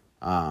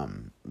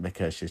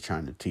 Because she's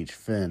trying to teach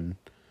Finn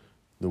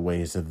the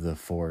ways of the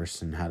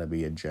Force and how to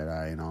be a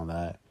Jedi and all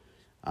that.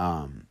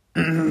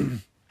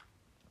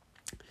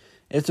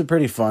 It's a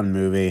pretty fun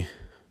movie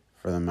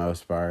for the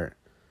most part.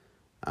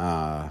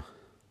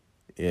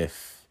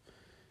 If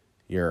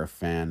you're a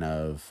fan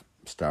of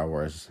Star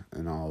Wars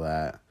and all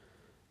that,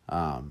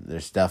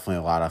 there's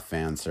definitely a lot of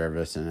fan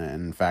service in it.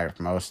 And in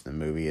fact, most of the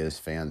movie is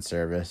fan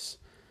service.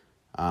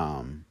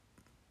 But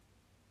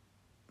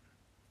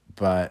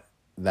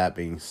that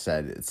being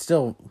said, it's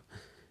still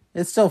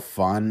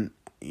fun.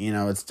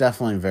 It's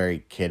definitely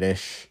very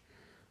kiddish.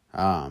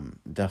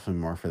 Definitely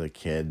more for the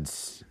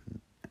kids,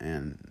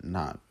 and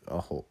not a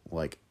whole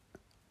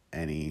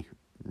any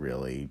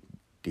really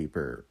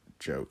deeper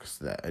jokes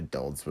that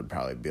adults would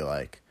probably be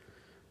like,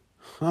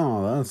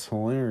 oh, that's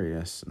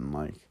hilarious, and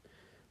like,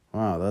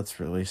 wow, that's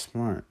really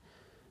smart.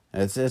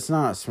 It's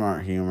not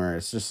smart humor.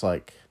 It's just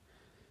like,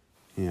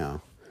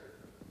 kind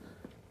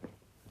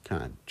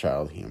of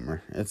child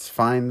humor. It's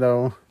fine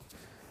though,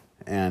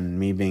 and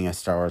me being a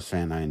Star Wars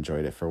fan, I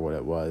enjoyed it for what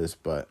it was,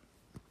 but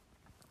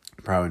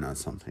probably not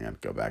something I'd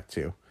go back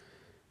to.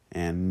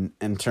 And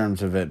in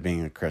terms of it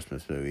being a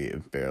Christmas movie,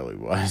 it barely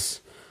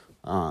was.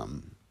 But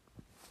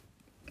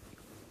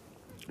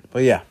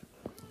yeah,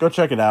 go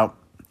check it out.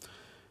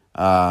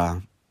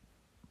 I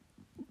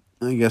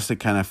guess it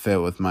kind of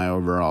fit with my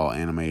overall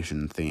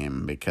animation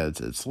theme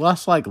because it's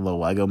less like the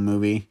Lego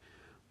Movie,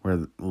 where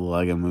the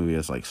Lego Movie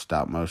is like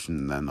stop motion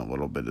and then a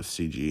little bit of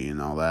CG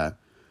and all that.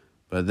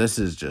 But this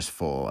is just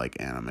full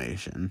like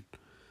animation.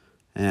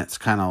 And it's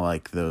kind of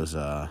like those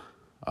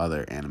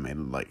other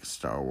animated like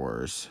Star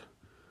Wars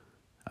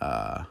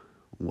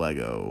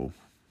Lego,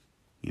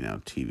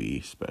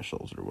 TV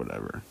specials or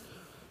whatever.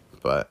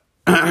 But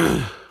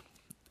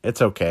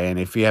it's okay, and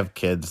if you have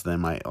kids, they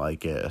might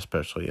like it,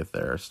 especially if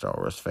they're a Star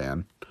Wars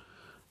fan.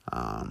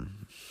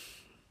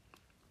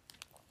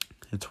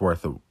 It's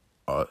worth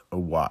a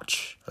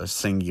watch, a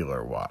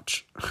singular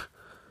watch.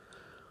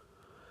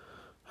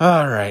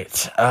 All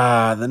right,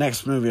 the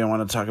next movie I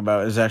want to talk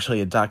about is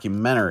actually a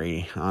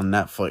documentary on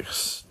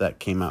Netflix that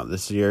came out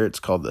this year.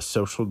 It's called The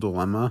Social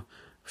Dilemma.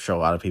 sure a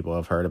lot of people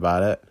have heard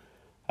about it.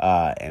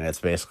 And it's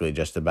basically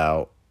just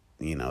about,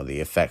 the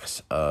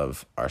effects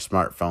of our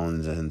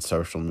smartphones and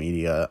social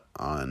media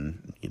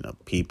on,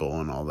 people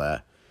and all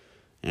that.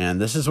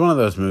 And this is one of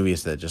those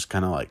movies that just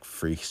kind of like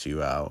freaks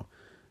you out.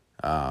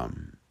 I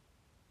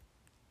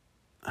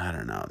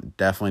don't know.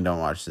 Definitely don't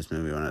watch this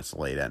movie when it's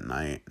late at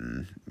night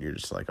and you're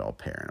just like all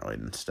paranoid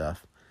and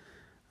stuff.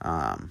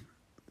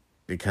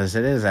 Because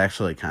it is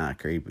actually kind of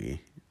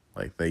creepy.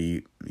 Like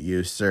they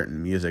use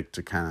certain music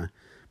to kind of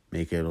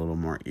make it a little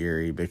more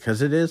eerie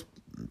because it is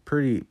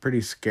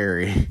pretty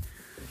scary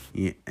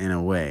in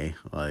a way.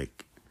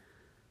 Like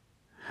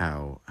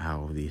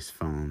how these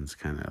phones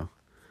kind of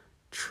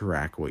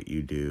track what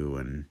you do,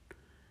 and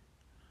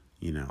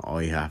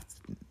all you have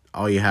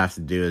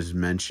to do is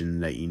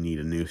mention that you need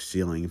a new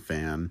ceiling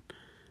fan,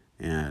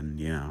 and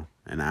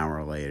an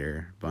hour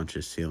later a bunch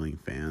of ceiling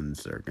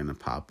fans are gonna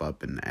pop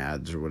up in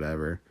ads or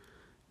whatever.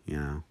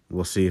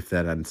 We'll see if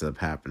that ends up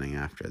happening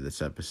after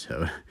this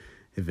episode.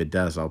 If it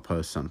does, I'll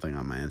post something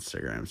on my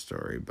Instagram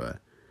story. But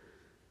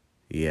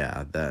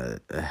yeah,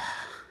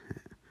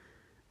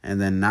 and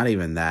then not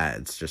even that,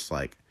 it's just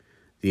like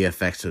the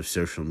effects of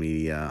social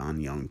media on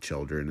young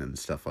children and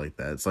stuff like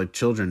that. It's like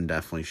children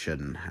definitely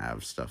shouldn't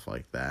have stuff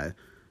like that,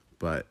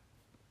 but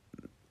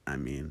I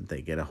mean,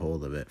 they get a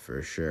hold of it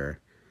for sure,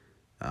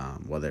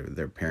 whether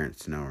their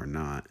parents know or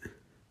not.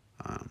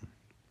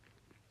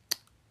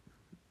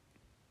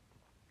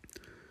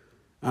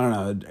 I don't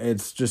know.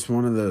 It's just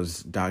one of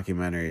those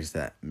documentaries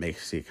that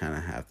makes you kind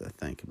of have to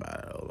think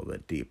about it a little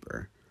bit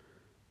deeper.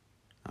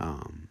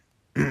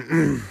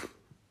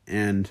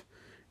 And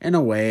in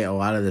a way, a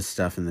lot of this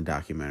stuff in the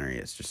documentary,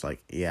 it's just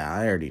like, yeah,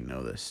 I already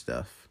know this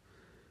stuff.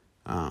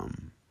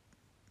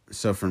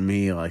 So for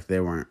me, like, they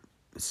weren't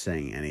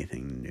saying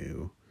anything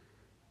new,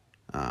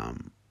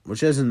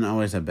 which isn't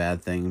always a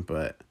bad thing,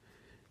 but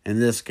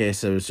in this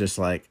case, it was just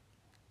like,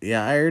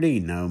 yeah, I already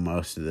know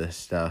most of this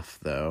stuff,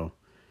 though.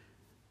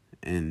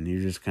 And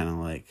you're just kind of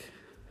like,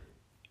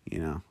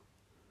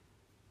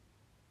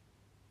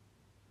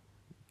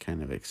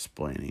 kind of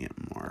explaining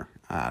it more.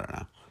 I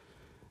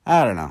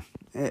don't know.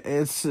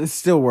 It's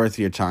still worth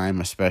your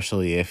time,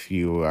 especially if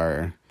you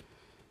are,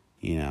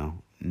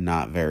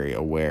 not very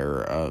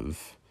aware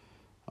of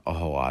a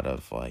whole lot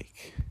of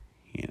like,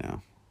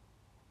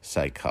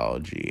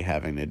 psychology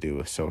having to do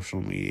with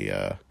social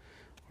media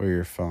or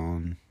your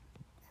phone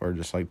or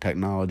just like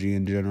technology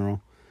in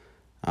general.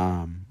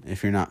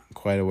 If you're not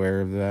quite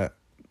aware of that,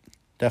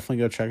 definitely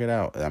go check it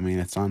out. I mean,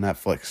 it's on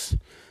Netflix.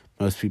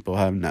 Most people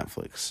have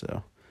Netflix,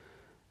 so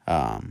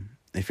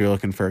if you're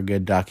looking for a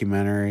good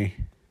documentary,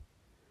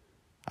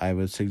 I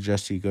would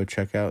suggest you go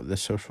check out The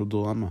Social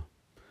Dilemma.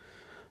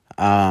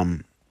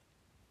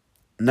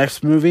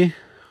 Next movie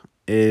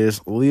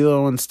is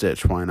Lilo and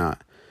Stitch. Why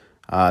not?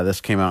 This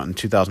came out in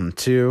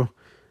 2002,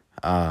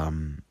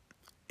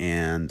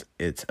 and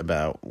it's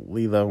about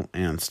Lilo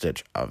and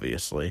Stitch,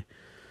 obviously.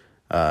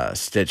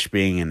 Stitch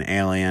being an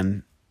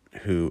alien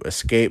who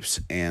escapes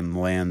and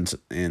lands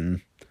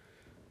in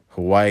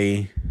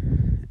Hawaii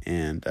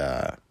and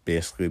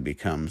basically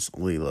becomes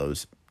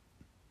Lilo's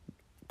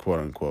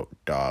quote-unquote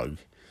dog.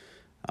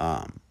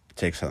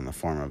 Takes on the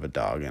form of a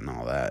dog and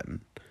all that.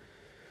 And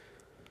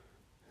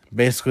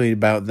basically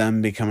about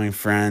them becoming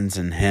friends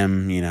and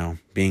him,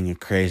 being a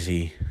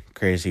crazy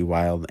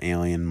wild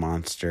alien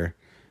monster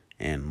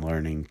and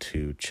learning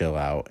to chill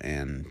out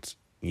and,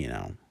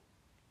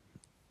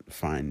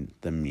 find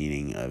the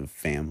meaning of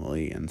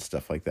family and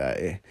stuff like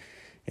that.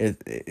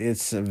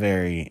 It's a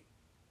very,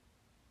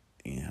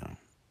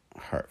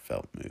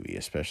 heartfelt movie,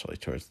 especially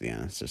towards the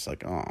end. It's just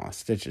like, oh,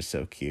 Stitch is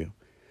so cute.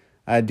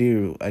 I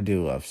do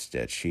love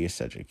Stitch. He is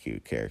such a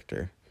cute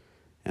character.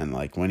 And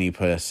like when you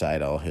put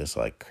aside all his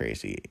like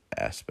crazy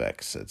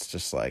aspects, it's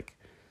just like,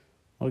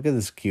 look at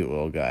this cute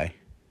little guy,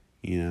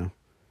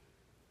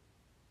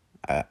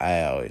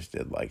 I always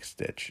did like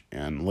Stitch.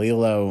 And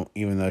Lilo,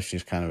 even though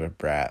she's kind of a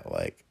brat,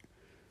 like,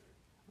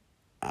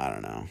 I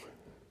don't know.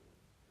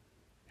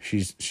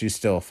 She's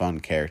still a fun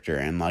character,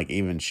 and like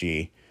even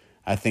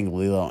I think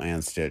Lilo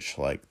and Stitch,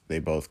 like, they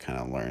both kind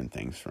of learned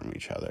things from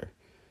each other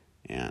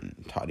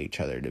and taught each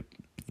other to,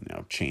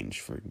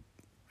 change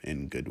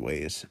in good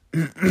ways.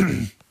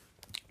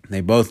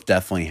 They both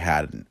definitely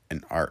had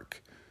an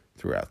arc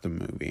throughout the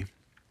movie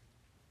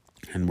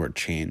and were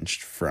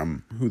changed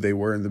from who they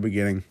were in the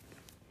beginning,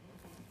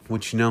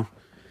 which,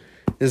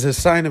 is a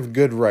sign of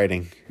good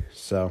writing.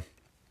 So,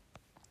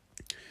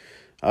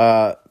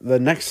 the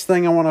next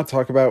thing I want to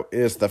talk about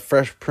is the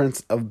Fresh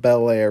Prince of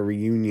Bel-Air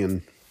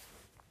reunion.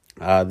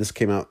 This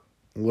came out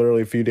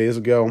literally a few days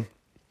ago,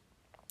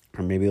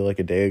 or maybe like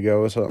a day ago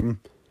or something.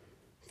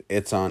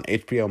 It's on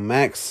HBO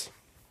Max.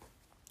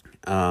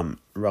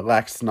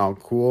 Relaxed and all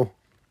cool.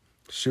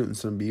 Shooting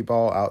some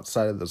b-ball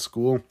outside of the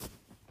school.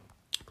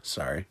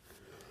 Sorry.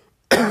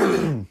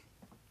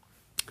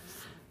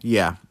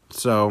 Yeah,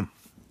 so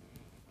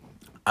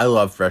I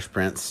love Fresh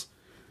Prince.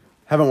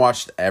 Haven't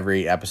watched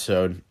every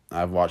episode.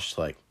 I've watched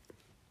like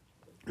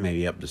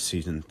maybe up to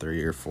season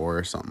 3 or 4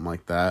 or something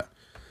like that.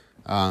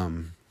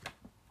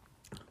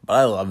 But But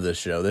I love this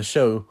show. This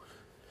show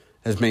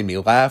has made me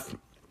laugh.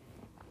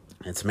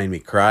 It's made me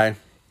cry.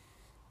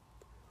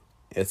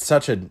 It's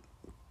such a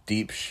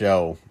deep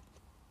show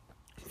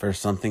for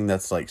something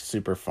that's like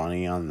super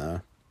funny on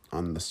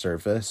the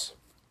surface.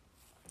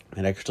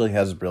 It actually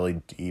has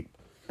really deep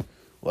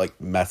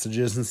like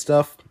messages and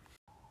stuff.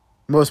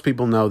 Most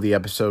people know the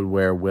episode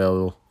where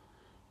Will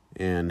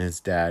and his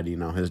dad,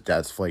 his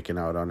dad's flaking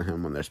out on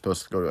him when they're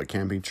supposed to go to a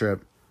camping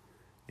trip.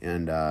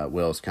 And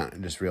Will's kind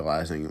of just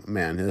realizing,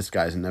 man, this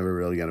guy's never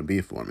really going to be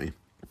for me.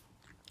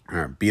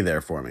 Or be there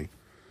for me.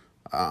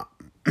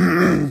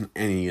 And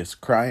he is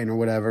crying or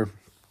whatever.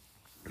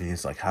 And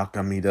he's like, how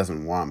come he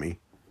doesn't want me?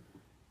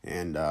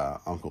 And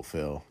Uncle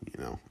Phil,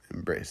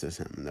 embraces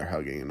him. And they're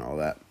hugging and all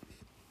that.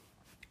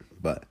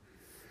 But,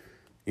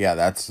 yeah,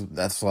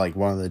 that's like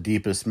one of the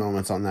deepest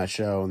moments on that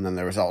show. And then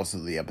there was also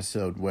the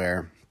episode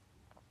where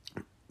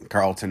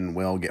Carlton and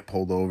Will get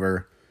pulled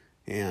over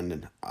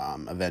and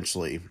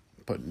eventually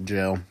put in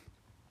jail.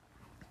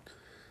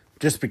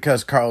 Just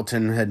because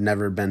Carlton had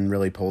never been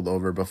really pulled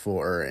over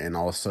before, and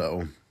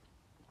also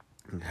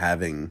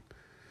having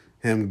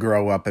him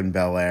grow up in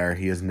Bel Air,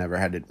 he has never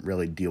had to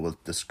really deal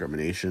with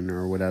discrimination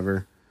or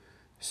whatever.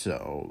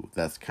 So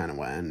that's kind of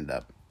what ended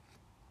up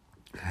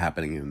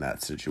happening in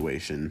that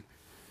situation.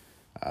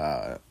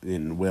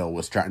 And Will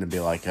was trying to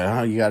be like,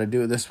 oh, you got to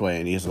do it this way.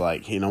 And he's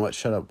like, you know what?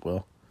 Shut up,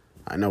 Will.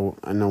 I know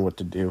what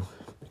to do.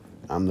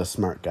 I'm the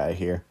smart guy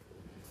here.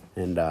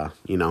 And,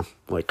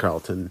 like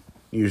Carlton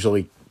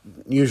usually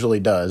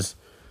does.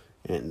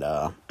 And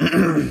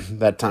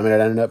that time it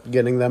ended up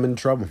getting them in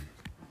trouble.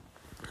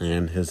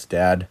 And his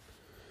dad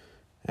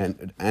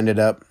ended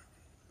up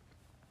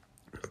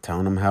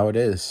telling him how it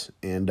is.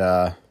 And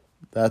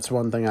that's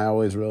one thing I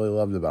always really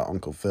loved about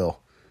Uncle Phil.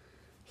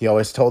 He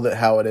always told it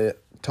how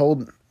it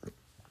told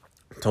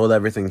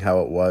everything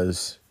how it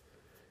was.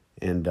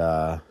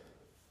 And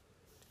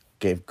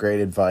gave great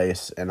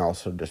advice and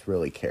also just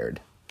really cared.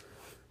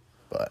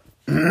 But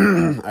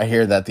I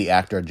hear that the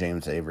actor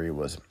James Avery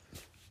was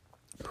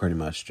pretty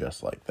much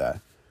just like that.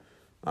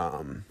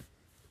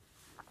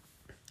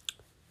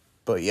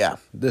 But yeah,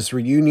 this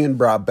reunion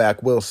brought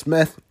back Will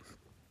Smith,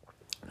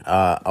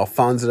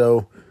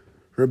 Alfonso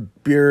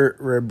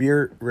Ribeiro,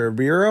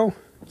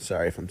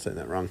 sorry if I'm saying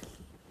that wrong,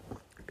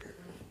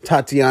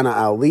 Tatiana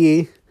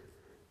Ali,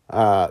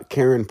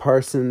 Karen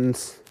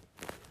Parsons,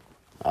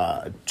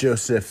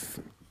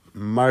 Joseph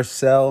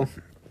Marcel,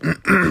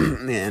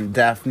 and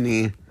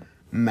Daphne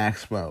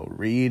Maxwell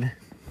Reed.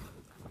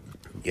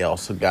 You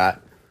also got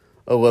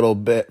a little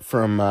bit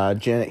from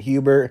Janet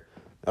Hubert.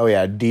 Oh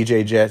yeah,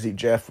 DJ Jazzy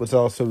Jeff was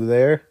also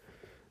there.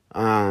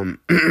 And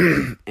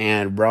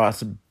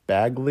Ross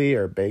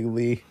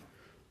Bagley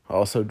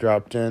also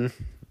dropped in.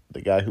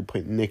 The guy who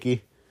played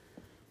Nicky.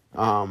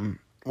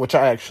 Which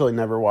I actually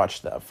never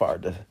watched that far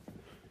to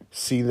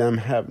see them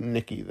have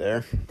Nicky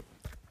there.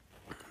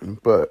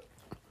 But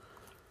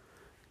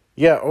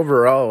yeah,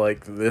 overall,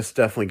 like, this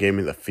definitely gave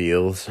me the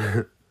feels.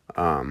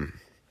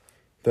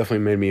 Definitely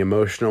made me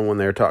emotional when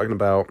they were talking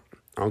about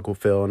Uncle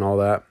Phil and all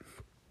that.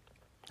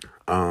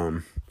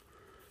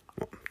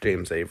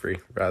 James Avery,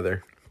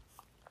 rather.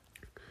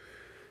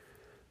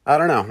 I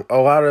don't know. A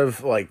lot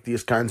of, like,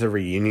 these kinds of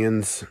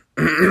reunions,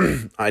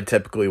 I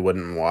typically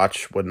wouldn't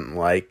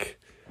like.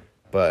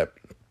 But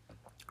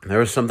there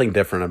was something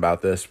different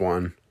about this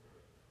one.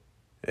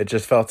 It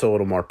just felt a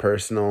little more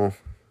personal.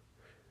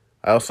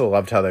 I also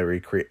loved how they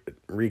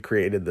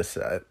recreated the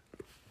set.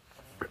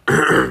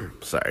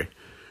 Sorry.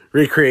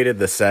 Recreated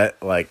the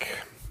set, like,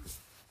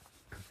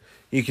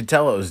 you could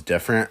tell it was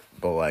different,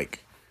 but,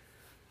 like,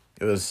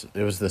 it was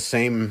the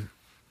same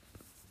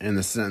in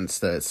the sense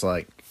that it's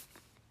like,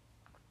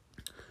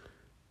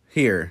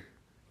 here,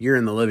 you're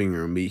in the living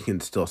room, but you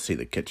can still see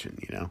the kitchen,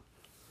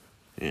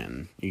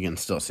 and you can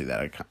still see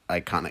that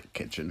iconic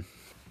kitchen.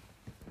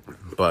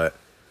 But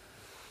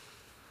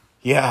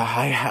yeah,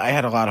 I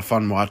had a lot of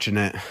fun watching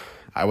it.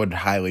 I would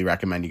highly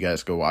recommend you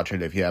guys go watch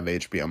it if you have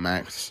HBO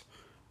Max.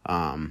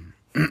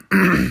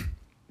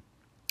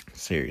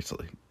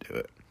 Seriously, do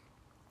it.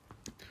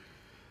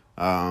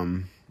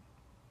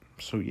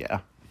 So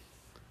yeah.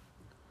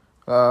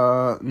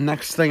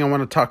 Next thing I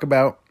want to talk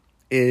about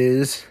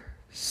is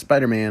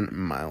Spider-Man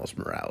Miles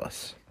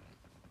Morales.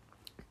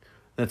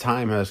 The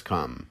time has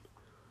come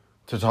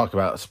to talk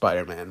about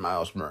Spider-Man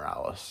Miles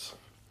Morales.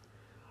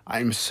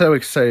 I'm so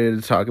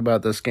excited to talk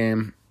about this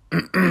game.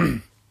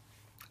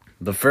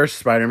 The first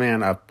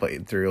Spider-Man I've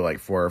played through like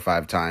 4 or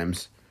 5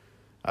 times.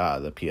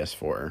 The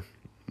PS4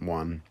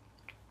 one.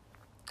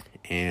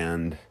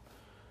 And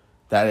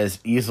that is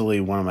easily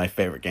one of my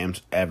favorite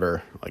games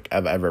ever. Like,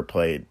 I've ever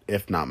played,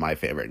 if not my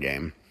favorite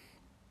game.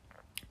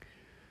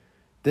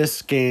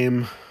 This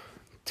game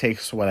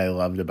takes what I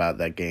loved about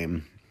that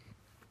game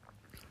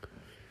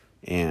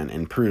and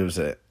improves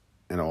it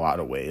in a lot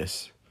of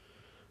ways.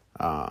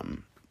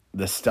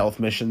 The stealth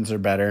missions are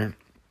better.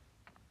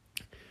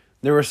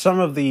 There were some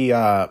of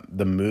the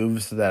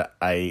moves that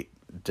I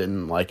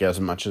didn't like as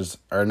much as,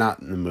 or not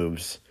the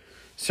moves,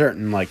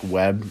 certain like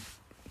web,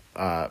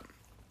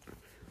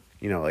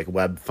 like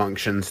web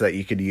functions that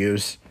you could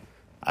use.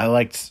 I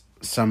liked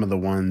some of the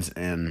ones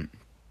in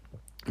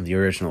the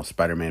original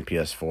Spider-Man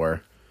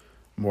PS4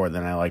 more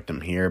than I liked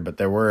them here, but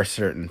there were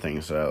certain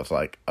things that I was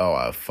like, oh,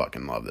 I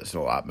fucking love this a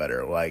lot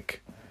better.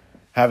 Like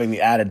having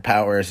the added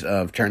powers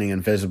of turning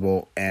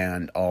invisible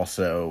and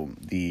also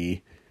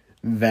the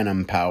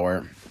Venom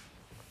power,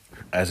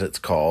 as it's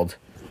called,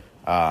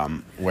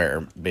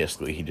 where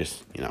basically he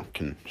just,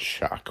 can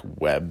shock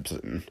webs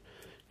and,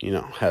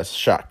 has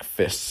shock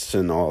fists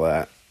and all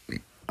that.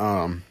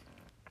 But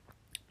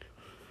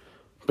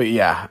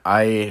yeah,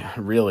 I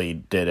really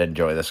did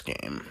enjoy this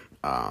game.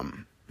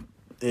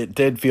 It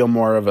did feel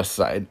more of a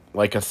side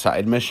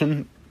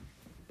mission.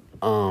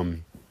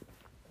 You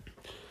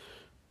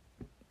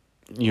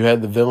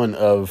had the villain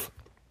of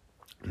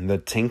the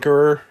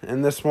Tinkerer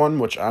in this one,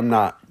 which I'm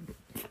not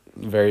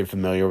very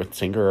familiar with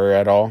Tinkerer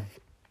at all.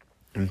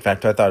 In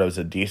fact, I thought it was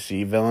a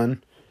DC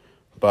villain,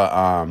 but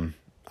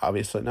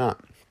obviously not.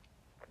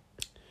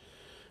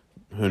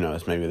 Who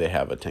knows? Maybe they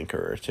have a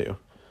Tinkerer too.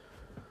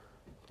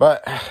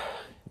 But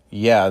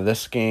yeah,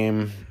 this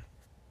game,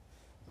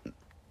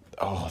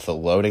 the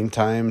loading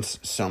times,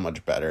 so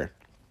much better.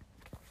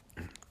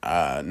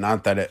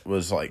 Not that it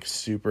was like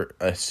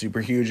a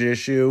super huge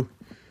issue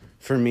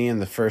for me in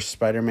the first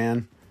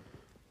Spider-Man,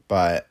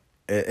 but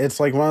it's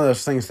like one of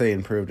those things they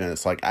improved, and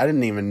it's like I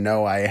didn't even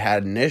know I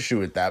had an issue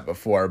with that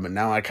before, but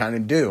now I kind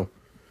of do.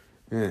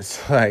 And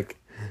it's like,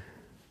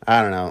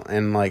 I don't know,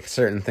 and like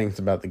certain things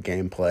about the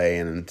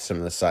gameplay and some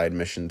of the side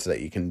missions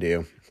that you can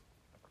do,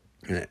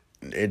 and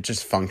it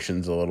just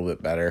functions a little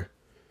bit better.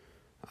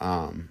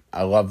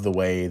 I love the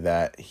way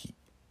that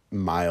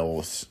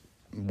Miles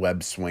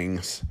web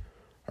swings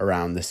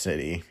around the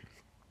city.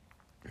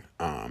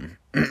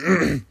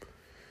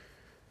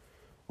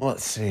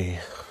 Let's see.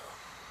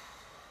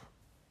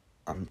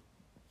 I'm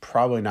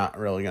probably not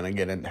really going to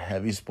get into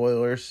heavy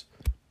spoilers,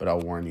 but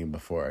I'll warn you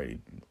before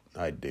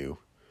I do.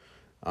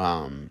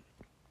 Trying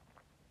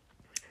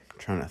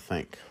to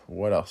think.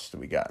 What else do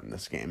we got in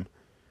this game?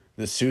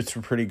 The suits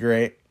were pretty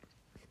great.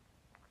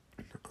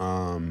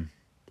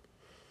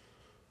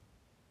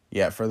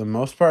 Yeah, for the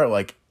most part,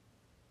 like,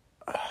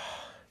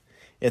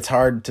 it's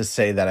hard to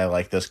say that I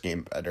like this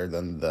game better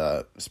than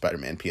the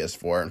Spider-Man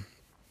PS4,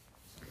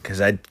 because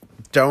I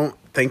don't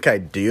think I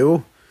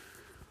do,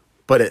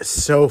 but it's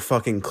so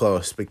fucking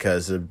close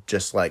because of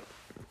just, like,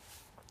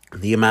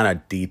 the amount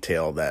of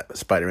detail that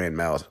Spider-Man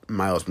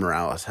Miles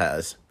Morales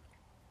has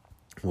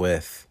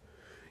with,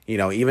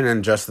 even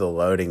in just the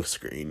loading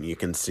screen, you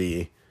can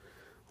see,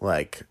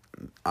 like,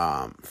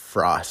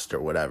 Frost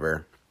or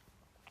whatever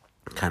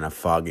kind of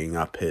fogging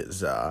up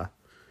his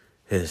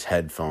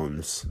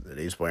headphones that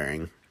he's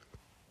wearing,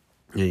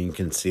 and you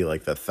can see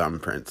like the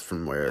thumbprints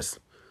from where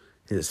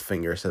his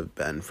fingers have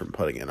been from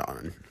putting it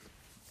on.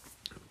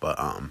 But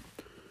and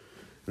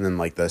then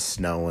like the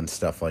snow and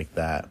stuff like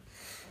that.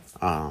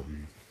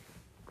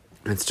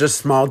 It's just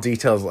small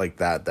details like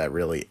that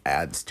really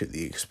adds to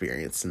the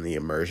experience and the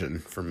immersion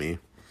for me.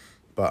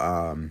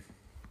 But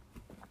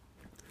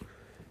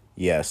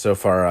yeah, so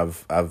far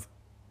I've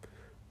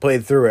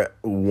played through it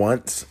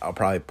once. I'll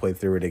probably play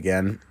through it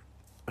again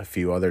a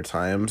few other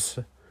times.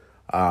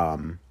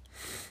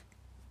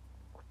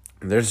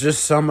 There's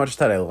just so much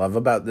that I love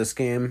about this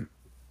game,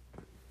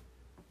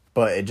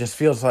 but it just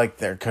feels like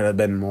there could have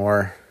been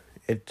more.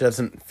 It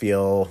doesn't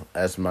feel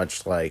as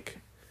much like,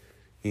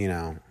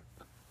 not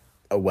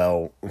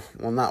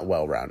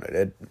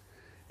well-rounded.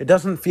 It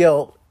doesn't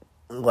feel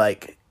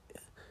like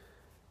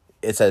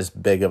it's as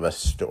big of a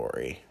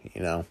story,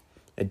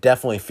 It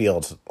definitely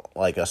feels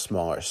like a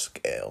smaller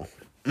scale,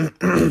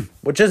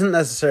 which isn't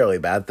necessarily a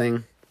bad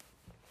thing,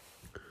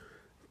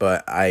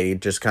 but I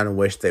just kind of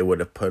wish they would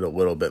have put a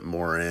little bit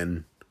more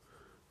in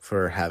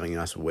for having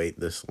us wait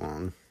this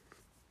long.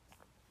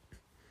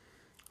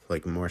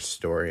 Like more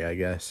story, I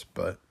guess,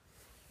 but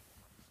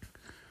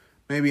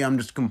maybe I'm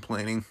just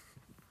complaining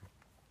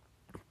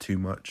too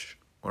much,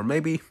 or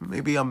maybe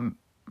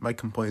my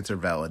complaints are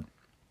valid,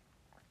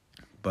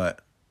 but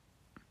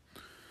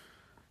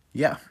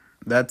yeah.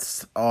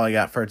 That's all I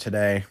got for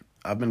today.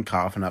 I've been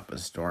coughing up a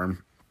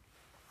storm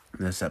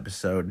this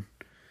episode.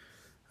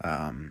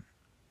 I've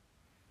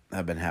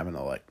been having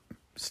to like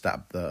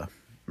stop the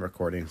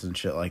recordings and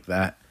shit like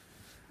that.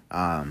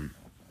 I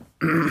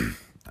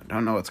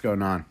don't know what's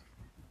going on.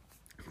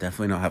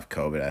 Definitely don't have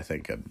COVID. I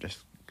think I'm just,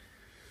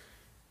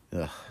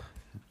 I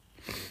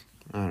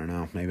don't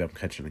know. Maybe I'm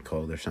catching a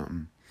cold or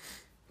something.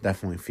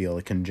 Definitely feel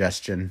a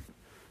congestion.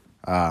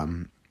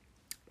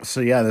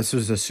 So yeah, this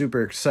was a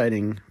super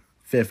exciting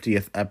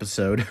 50th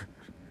episode.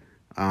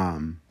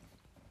 Probably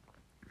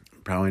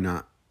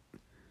not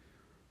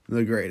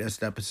the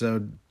greatest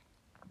episode,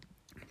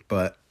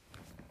 but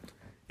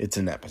it's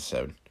an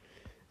episode,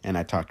 and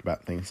I talked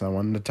about things I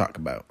wanted to talk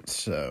about.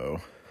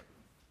 So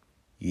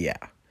yeah,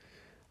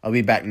 I'll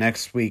be back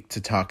next week to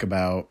talk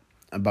about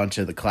a bunch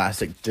of the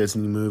classic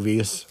Disney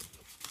movies,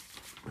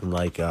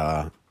 like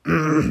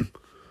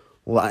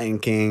Lion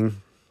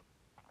King,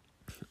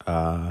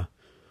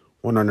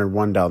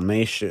 101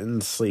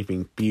 Dalmatians,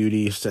 Sleeping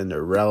Beauty,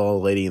 Cinderella,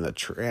 Lady and the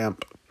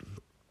Tramp,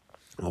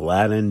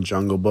 Aladdin,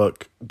 Jungle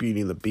Book,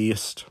 Beauty and the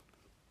Beast.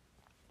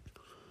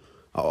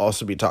 I'll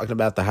also be talking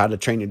about the How to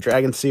Train Your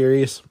Dragon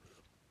series.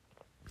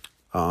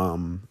 A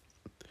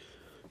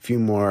few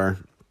more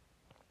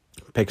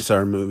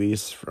Pixar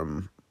movies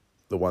from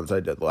the ones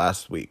I did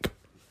last week.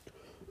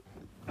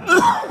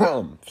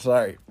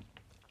 Sorry.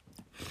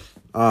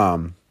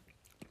 What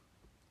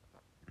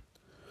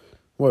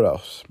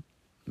else?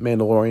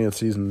 Mandalorian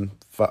season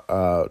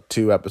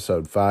 2,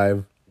 episode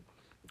 5.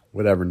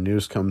 Whatever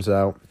news comes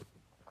out.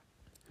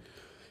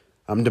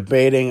 I'm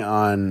debating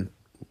on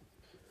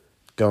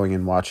going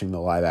and watching the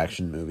live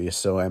action movies,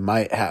 so I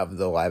might have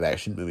the live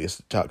action movies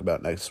to talk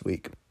about next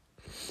week.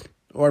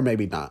 Or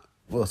maybe not.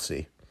 We'll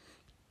see.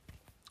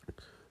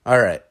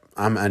 Alright,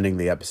 I'm ending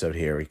the episode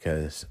here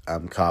because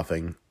I'm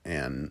coughing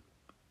and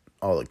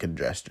all the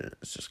congestion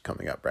is just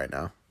coming up right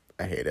now.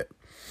 I hate it.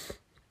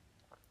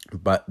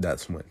 But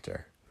that's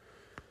winter.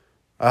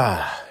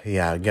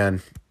 Yeah,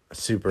 again,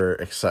 super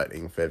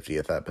exciting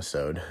 50th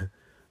episode.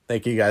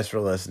 Thank you guys for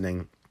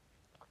listening.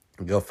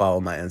 Go follow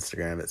my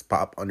Instagram. It's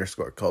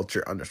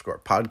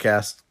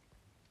pop_culture_podcast.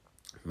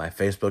 My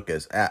Facebook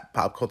is at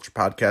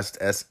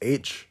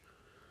popculturepodcast.sh.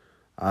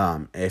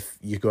 If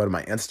you go to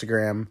my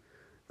Instagram,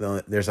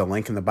 there's a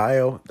link in the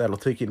bio that'll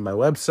take you to my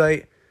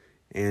website,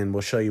 and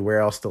we'll show you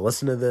where else to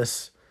listen to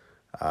this,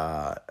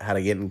 how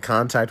to get in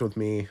contact with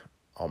me,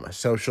 all my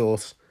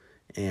socials,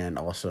 and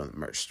also in the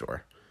merch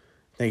store.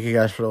 Thank you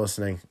guys for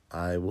listening.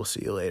 I will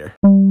see you later.